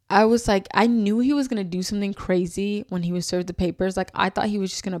I was like, I knew he was going to do something crazy when he was served the papers. Like, I thought he was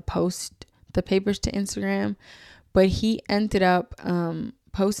just going to post the papers to Instagram, but he ended up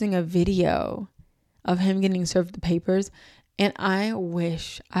posting a video of him getting served the papers. And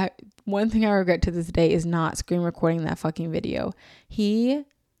one thing I regret to this day is not screen recording that fucking video. He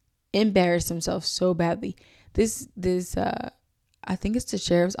embarrassed himself so badly. This I think it's the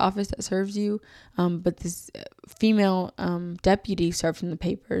sheriff's office that serves you, but this female deputy served him the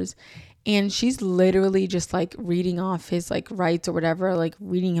papers, and she's literally just like reading off his like rights or whatever, like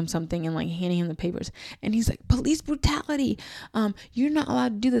reading him something and like handing him the papers, and he's like, police brutality, you're not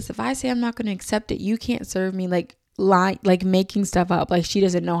allowed to do this. If I say I'm not going to accept it, you can't serve me. Like making stuff up, like she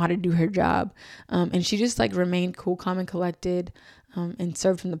doesn't know how to do her job, and she just like remained cool, calm, and collected, and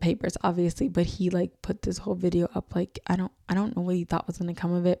served him the papers, obviously. But he like put this whole video up. Like I don't know what he thought was gonna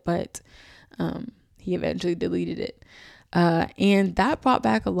come of it, but he eventually deleted it, and that brought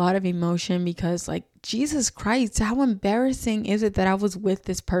back a lot of emotion, because like, Jesus Christ, how embarrassing is it that I was with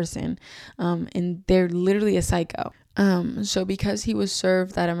this person, and they're literally a psycho. So because he was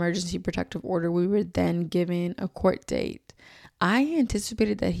served that emergency protective order, we were then given a court date. I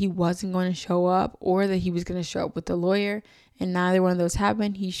anticipated that he wasn't going to show up, or that he was going to show up with a lawyer, and neither one of those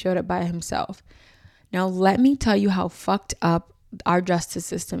happened. He showed up by himself. Now, let me tell you how fucked up our justice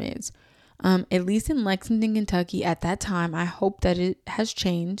system is. At least in Lexington, Kentucky at that time, I hope that it has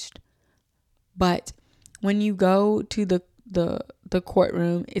changed. But when you go to the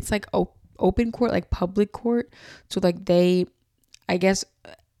courtroom, it's like open court, like public court. So like I guess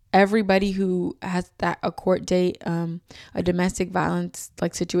everybody who has a court date, a domestic violence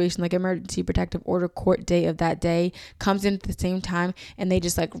like situation, like emergency protective order court date of that day, comes in at the same time, and they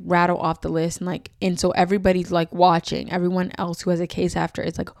just like rattle off the list, and so everybody's like watching. Everyone else who has a case after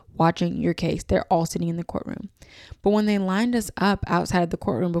is like watching your case. They're all sitting in the courtroom. But when they lined us up outside of the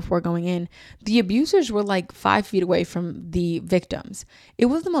courtroom before going in, the abusers were like 5 feet away from the victims. It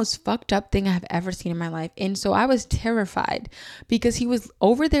was the most fucked up thing I have ever seen in my life. And so I was terrified, because he was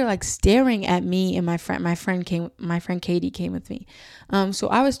over there like staring at me and my friend Katie came with me. So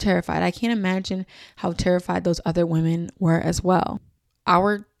I was terrified. I can't imagine how terrified those other women were as well.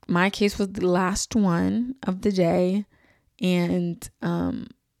 My case was the last one of the day, and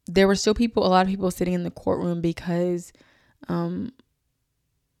there were still a lot of people sitting in the courtroom, because I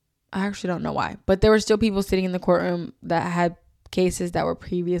actually don't know why, but there were still people sitting in the courtroom that had cases that were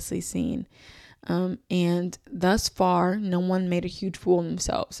previously seen. And thus far, no one made a huge fool of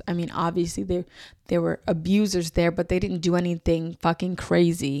themselves. I mean, obviously there were abusers there, but they didn't do anything fucking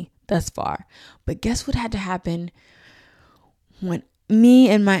crazy thus far. But guess what had to happen when me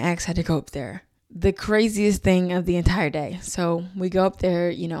and my ex had to go up there? The craziest thing of the entire day. So we go up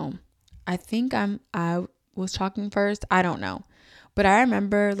there, I think I was talking first. I don't know. But I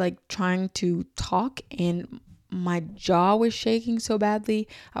remember like trying to talk, and my jaw was shaking so badly.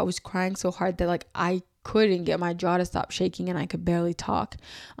 I was crying so hard that like I couldn't get my jaw to stop shaking, and I could barely talk.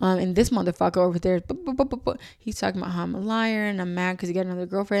 And this motherfucker over there, he's talking about how I'm a liar and I'm mad because you got another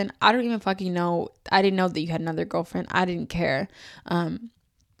girlfriend. I don't even fucking know. I didn't know that you had another girlfriend. I didn't care.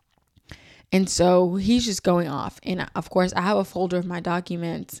 And so he's just going off. And of course, I have a folder of my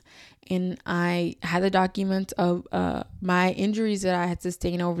documents, and I had the documents of my injuries that I had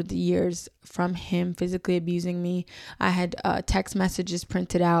sustained over the years from him physically abusing me. I had text messages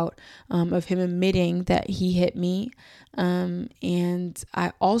printed out of him admitting that he hit me. And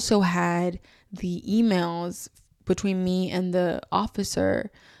I also had the emails between me and the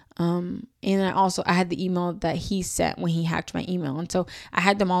officer. And I had the email that he sent when he hacked my email. And so I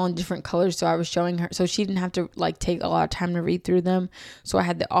had them all in different colors. So I was showing her, so she didn't have to like take a lot of time to read through them. So I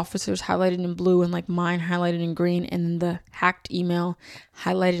had the officers highlighted in blue and like mine highlighted in green, and then the hacked email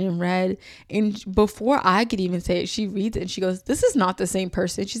highlighted in red. And before I could even say it, she reads it and she goes, "This is not the same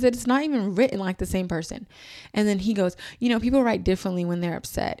person." She said, "It's not even written like the same person." And then he goes, "People write differently when they're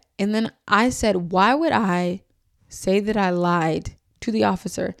upset." And then I said, "Why would I say that I lied to the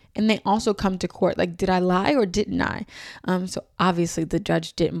officer, and they also come to court. Like, did I lie or didn't I? So obviously the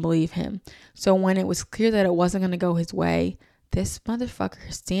judge didn't believe him. So when it was clear that it wasn't going to go his way, this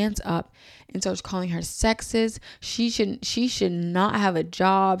motherfucker stands up and starts calling her sexist. She should not have a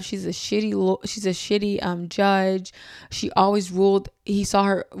job. She's a shitty judge. She always ruled. He saw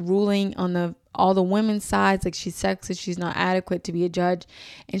her ruling on all the women's sides, like she's sexist, she's not adequate to be a judge.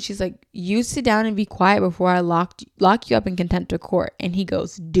 And she's like, you sit down and be quiet before I lock you up in contempt of court. And he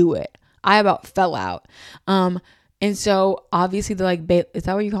goes, do it. I about fell out. And so obviously they're like, is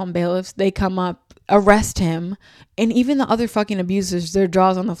that what you call them, bailiffs? They come up, arrest him. And even the other fucking abusers, their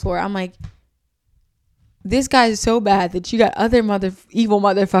jaws on the floor. I'm like, this guy is so bad that you got other evil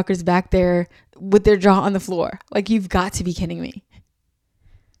motherfuckers back there with their jaw on the floor. Like, you've got to be kidding me.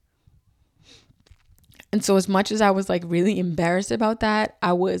 And so as much as I was like really embarrassed about that,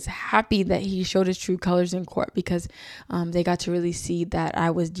 I was happy that he showed his true colors in court, because they got to really see that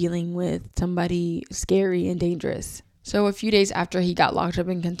I was dealing with somebody scary and dangerous. So a few days after he got locked up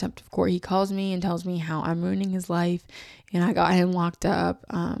in contempt of court, he calls me and tells me how I'm ruining his life and I got him locked up.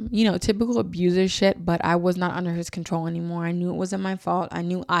 Typical abuser shit, but I was not under his control anymore. I knew it wasn't my fault. I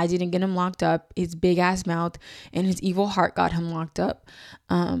knew I didn't get him locked up. His big ass mouth and his evil heart got him locked up.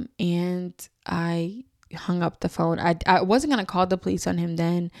 And I hung up the phone. I wasn't going to call the police on him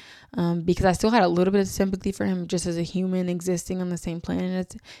then, because I still had a little bit of sympathy for him just as a human existing on the same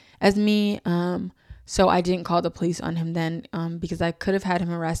planet as me. So I didn't call the police on him then, because I could have had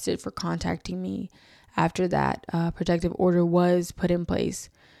him arrested for contacting me after that protective order was put in place.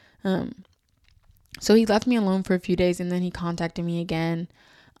 So he left me alone for a few days, and then he contacted me again.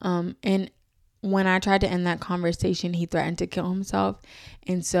 And when I tried to end that conversation, he threatened to kill himself.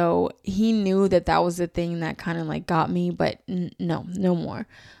 And so he knew that was the thing that kind of like got me, but no more.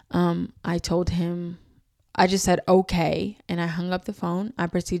 I told him, I just said, okay. And I hung up the phone. I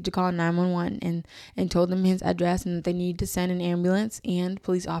proceeded to call 911 and told them his address and that they need to send an ambulance and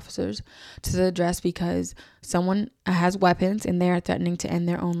police officers to the address because someone has weapons and they are threatening to end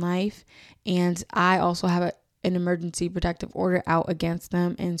their own life. And I also have an emergency protective order out against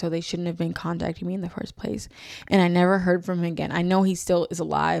them, and so they shouldn't have been contacting me in the first place. And I never heard from him again. I know he still is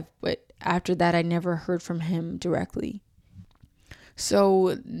alive, but after that I never heard from him directly.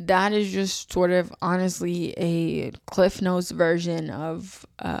 So that is just sort of honestly a Cliff Notes version of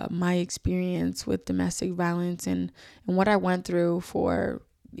my experience with domestic violence and what I went through for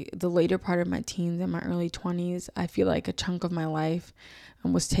the later part of my teens and my early 20s. I feel like a chunk of my life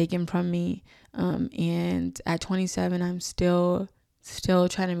was taken from me. And at 27, I'm still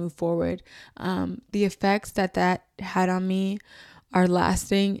trying to move forward. The effects that had on me are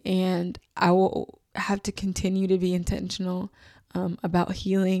lasting, and I will have to continue to be intentional about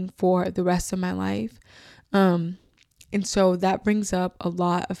healing for the rest of my life. And so that brings up a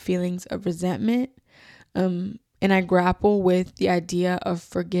lot of feelings of resentment. And I grapple with the idea of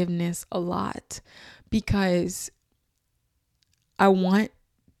forgiveness a lot because I want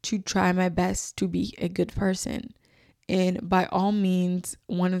to try my best to be a good person. And by all means,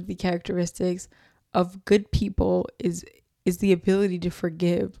 one of the characteristics of good people is the ability to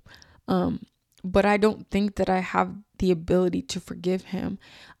forgive. But I don't think that I have the ability to forgive him.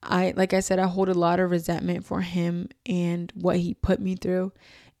 Like I said, I hold a lot of resentment for him and what he put me through.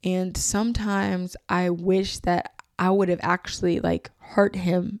 And sometimes I wish that I would have actually like hurt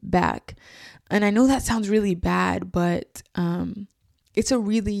him back. And I know that sounds really bad, but it's a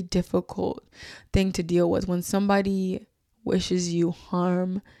really difficult thing to deal with when somebody wishes you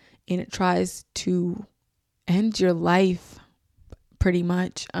harm and it tries to end your life pretty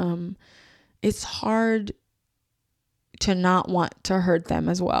much. It's hard to not want to hurt them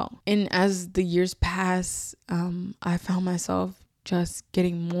as well. And as the years pass, I found myself just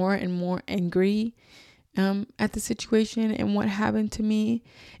getting more and more angry at the situation and what happened to me.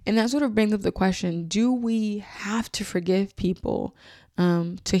 And that sort of brings up the question, do we have to forgive people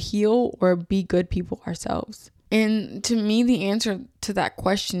to heal or be good people ourselves? And to me, the answer to that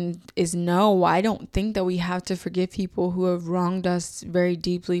question is no. I don't think that we have to forgive people who have wronged us very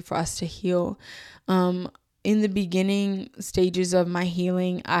deeply for us to heal. In the beginning stages of my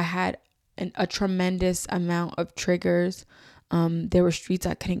healing, I had a tremendous amount of triggers. There were streets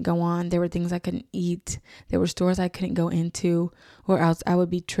I couldn't go on. There were things I couldn't eat. There were stores I couldn't go into, or else I would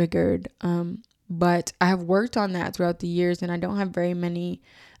be triggered. But I have worked on that throughout the years, and I don't have very many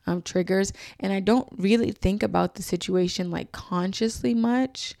triggers, and I don't really think about the situation like consciously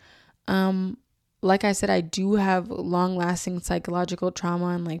much. like I said, I do have long lasting psychological trauma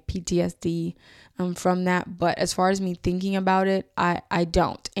and like PTSD from that. But as far as me thinking about it, I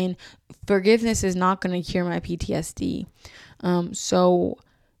don't. And forgiveness is not going to cure my PTSD. So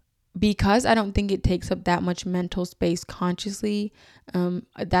because I don't think it takes up that much mental space consciously,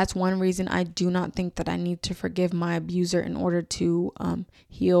 that's one reason I do not think that I need to forgive my abuser in order to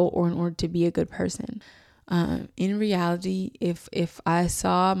heal or in order to be a good person. In reality, if I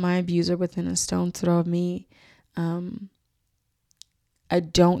saw my abuser within a stone's throw of me, I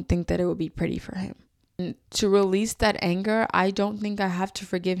don't think that it would be pretty for him. And to release that anger, I don't think I have to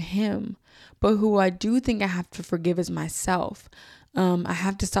forgive him. But who I do think I have to forgive is myself. I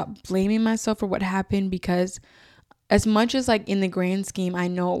have to stop blaming myself for what happened, because as much as like in the grand scheme, I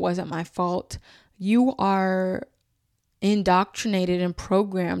know it wasn't my fault. You are indoctrinated and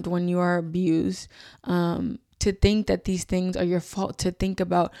programmed when you are abused to think that these things are your fault, to think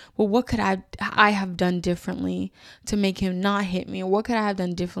about, well, what could I have done differently to make him not hit me? Or what could I have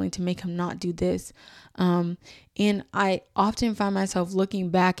done differently to make him not do this? And I often find myself looking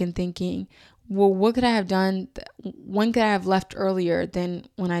back and thinking, well, what could I have done? When could I have left earlier than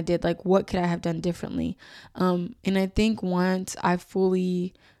when I did? Like, what could I have done differently? And I think once I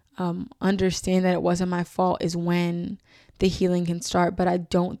fully understand that it wasn't my fault is when the healing can start. But I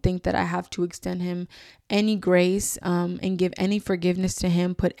don't think that I have to extend him any grace and give any forgiveness to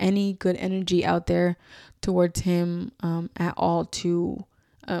him, put any good energy out there towards him at all to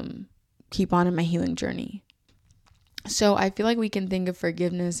keep on in my healing journey. So I feel like we can think of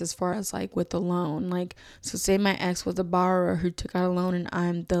forgiveness as far as like with a loan. Like, so say my ex was a borrower who took out a loan and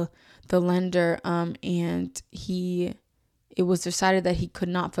I'm the lender, and it was decided that he could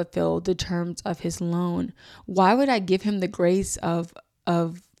not fulfill the terms of his loan. Why would I give him the grace of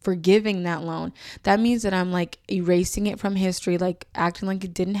forgiving that loan? That means that I'm like erasing it from history, like acting like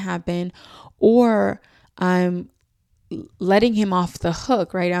it didn't happen, or I'm letting him off the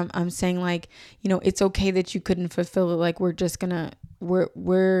hook, right? I'm saying like, it's okay that you couldn't fulfill it. Like we're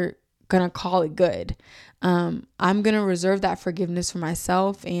gonna call it good. I'm gonna reserve that forgiveness for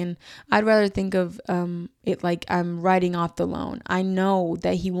myself, and I'd rather think of it like I'm writing off the loan. I know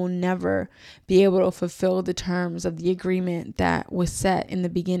that he will never be able to fulfill the terms of the agreement that was set in the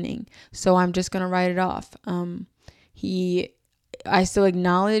beginning, so I'm just gonna write it off. I still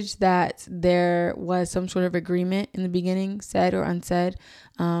acknowledge that there was some sort of agreement in the beginning, said or unsaid.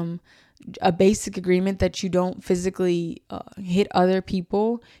 A basic agreement that you don't physically hit other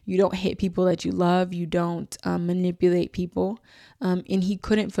people. You don't hit people that you love. You don't manipulate people. And he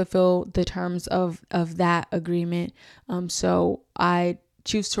couldn't fulfill the terms of that agreement. So I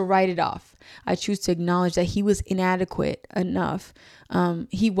choose to write it off. I choose to acknowledge that he was inadequate enough. I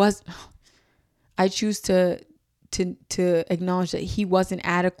choose to acknowledge that he wasn't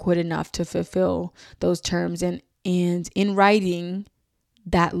adequate enough to fulfill those terms, and in writing,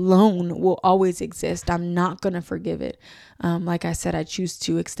 that loan will always exist. I'm not going to forgive it. Like I said, I choose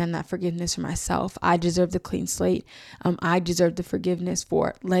to extend that forgiveness for myself. I deserve the clean slate. I deserve the forgiveness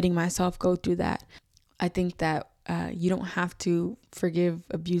for letting myself go through that. I think that you don't have to forgive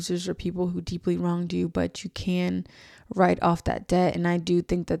abusers or people who deeply wronged you, but you can write off that debt. And I do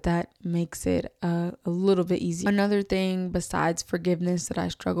think that makes it a little bit easier. Another thing besides forgiveness that I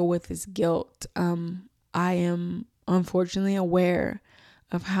struggle with is guilt. I am unfortunately aware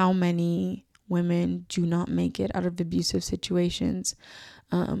of how many women do not make it out of abusive situations.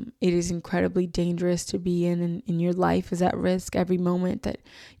 It is incredibly dangerous to be in, and your life is at risk every moment that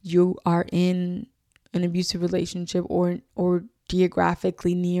you are in an abusive relationship or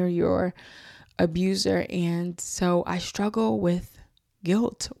geographically near your abuser. And so I struggle with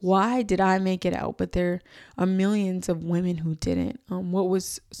guilt. Why did I make it out, but there are millions of women who didn't? What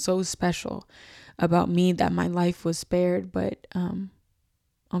was so special about me that my life was spared, but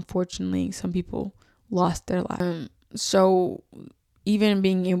unfortunately some people lost their life. So even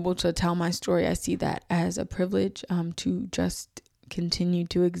being able to tell my story, I see that as a privilege to just continue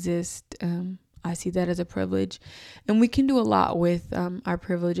to exist. I see that as a privilege, and we can do a lot with our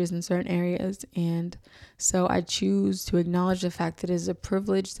privileges in certain areas. And so I choose to acknowledge the fact that it is a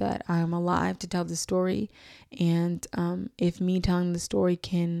privilege that I'm alive to tell the story. And if me telling the story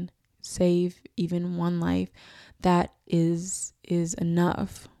can save even one life, that is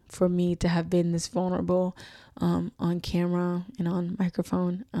enough for me to have been this vulnerable on camera and on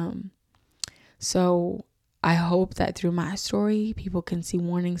microphone. So I hope that through my story, people can see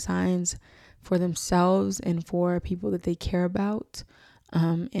warning signs for themselves and for people that they care about.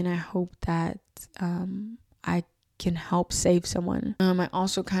 And I hope that I can help save someone. I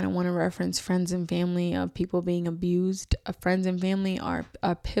also kind of want to reference friends and family of people being abused. Friends and family are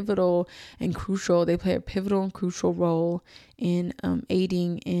pivotal and crucial. They play a pivotal and crucial role in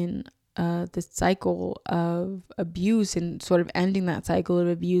aiding in the cycle of abuse and sort of ending that cycle of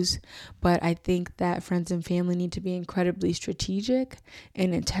abuse. But I think that friends and family need to be incredibly strategic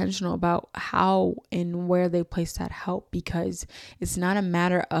and intentional about how and where they place that help, because it's not a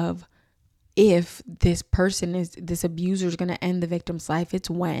matter of if this abuser is going to end the victim's life. It's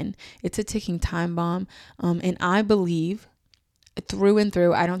when. It's a ticking time bomb. And I believe through and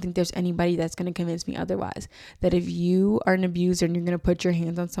through, I don't think there's anybody that's going to convince me otherwise, that if you are an abuser and you're going to put your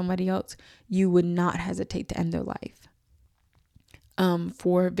hands on somebody else, you would not hesitate to end their life.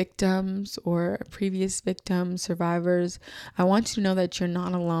 For victims or previous victims, survivors, I want you to know that you're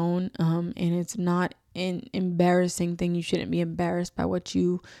not alone, and it's not an embarrassing thing. You shouldn't be embarrassed by what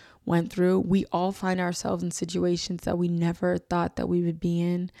you went through. We all find ourselves in situations that we never thought that we would be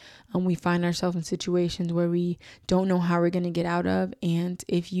in. We find ourselves in situations where we don't know how we're going to get out of. And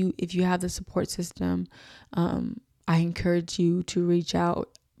if you have the support system, I encourage you to reach out,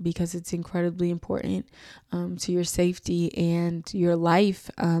 because it's incredibly important to your safety and your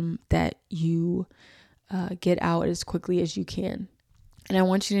life, that you get out as quickly as you can. And I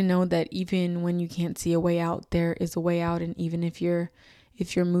want you to know that even when you can't see a way out, there is a way out. And even if you're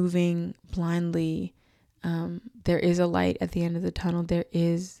moving blindly, there is a light at the end of the tunnel.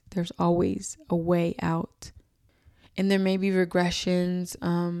 There's always a way out. And there may be regressions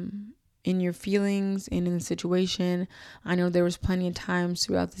in your feelings and in the situation. I know there was plenty of times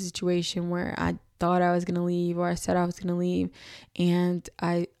throughout the situation where I thought I was going to leave, or I said I was going to leave, and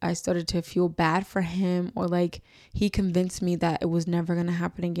I started to feel bad for him, or like he convinced me that it was never going to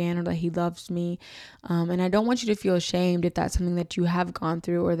happen again, or that he loves me. And I don't want you to feel ashamed if that's something that you have gone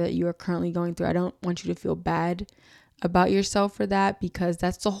through or that you are currently going through. I don't want you to feel bad about yourself for that, because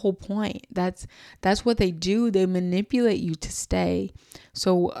that's the whole point. That's what they do. They manipulate you to stay.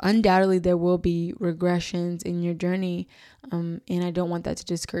 So undoubtedly there will be regressions in your journey, and I don't want that to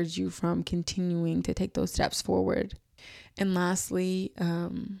discourage you from continuing to take those steps forward. And lastly,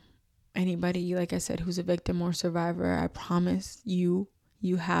 anybody, like I said, who's a victim or survivor, I promise you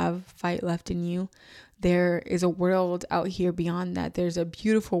have fight left in you. There is a world out here beyond that. There's a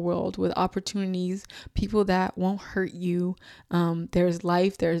beautiful world with opportunities, people that won't hurt you. There's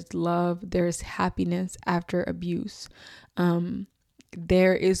life, there's love, there's happiness after abuse.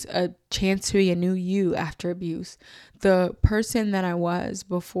 There is a chance to be a new you after abuse. The person that I was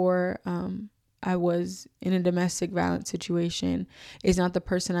before I was in a domestic violence situation is not the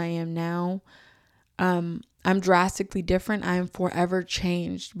person I am now. I'm drastically different. I am forever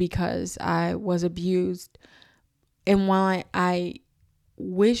changed because I was abused. And while I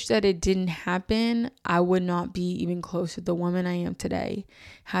wish that it didn't happen, I would not be even close to the woman I am today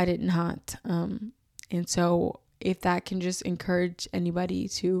had it not. And so if that can just encourage anybody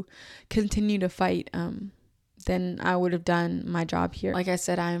to continue to fight, then I would have done my job here. Like I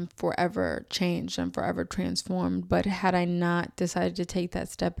said, I'm forever changed. I'm forever transformed. But had I not decided to take that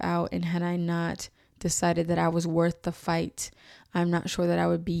step out, and had I not decided that I was worth the fight, I'm not sure that I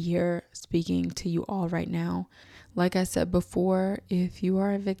would be here speaking to you all right now. Like I said before, if you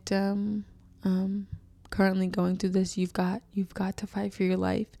are a victim, currently going through this, you've got to fight for your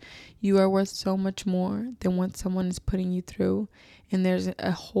life. You are worth so much more than what someone is putting you through, and there's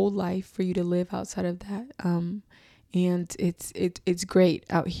a whole life for you to live outside of that. And it's great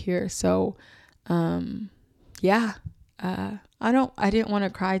out here. So, yeah. I didn't want to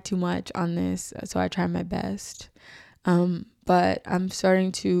cry too much on this, so I tried my best. But I'm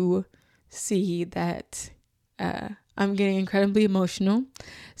starting to see that I'm getting incredibly emotional.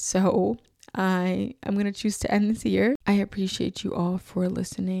 So I'm going to choose to end this here. I appreciate you all for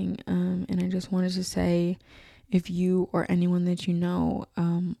listening. And I just wanted to say, if you or anyone that you know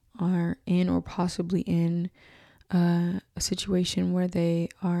are in or possibly in a situation where they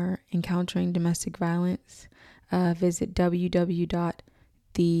are encountering domestic violence, visit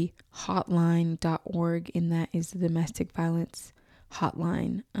www.thehotline.org, and that is the domestic violence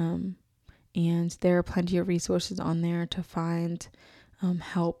hotline. And there are plenty of resources on there to find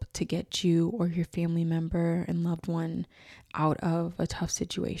help to get you or your family member and loved one out of a tough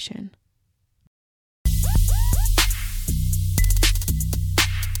situation.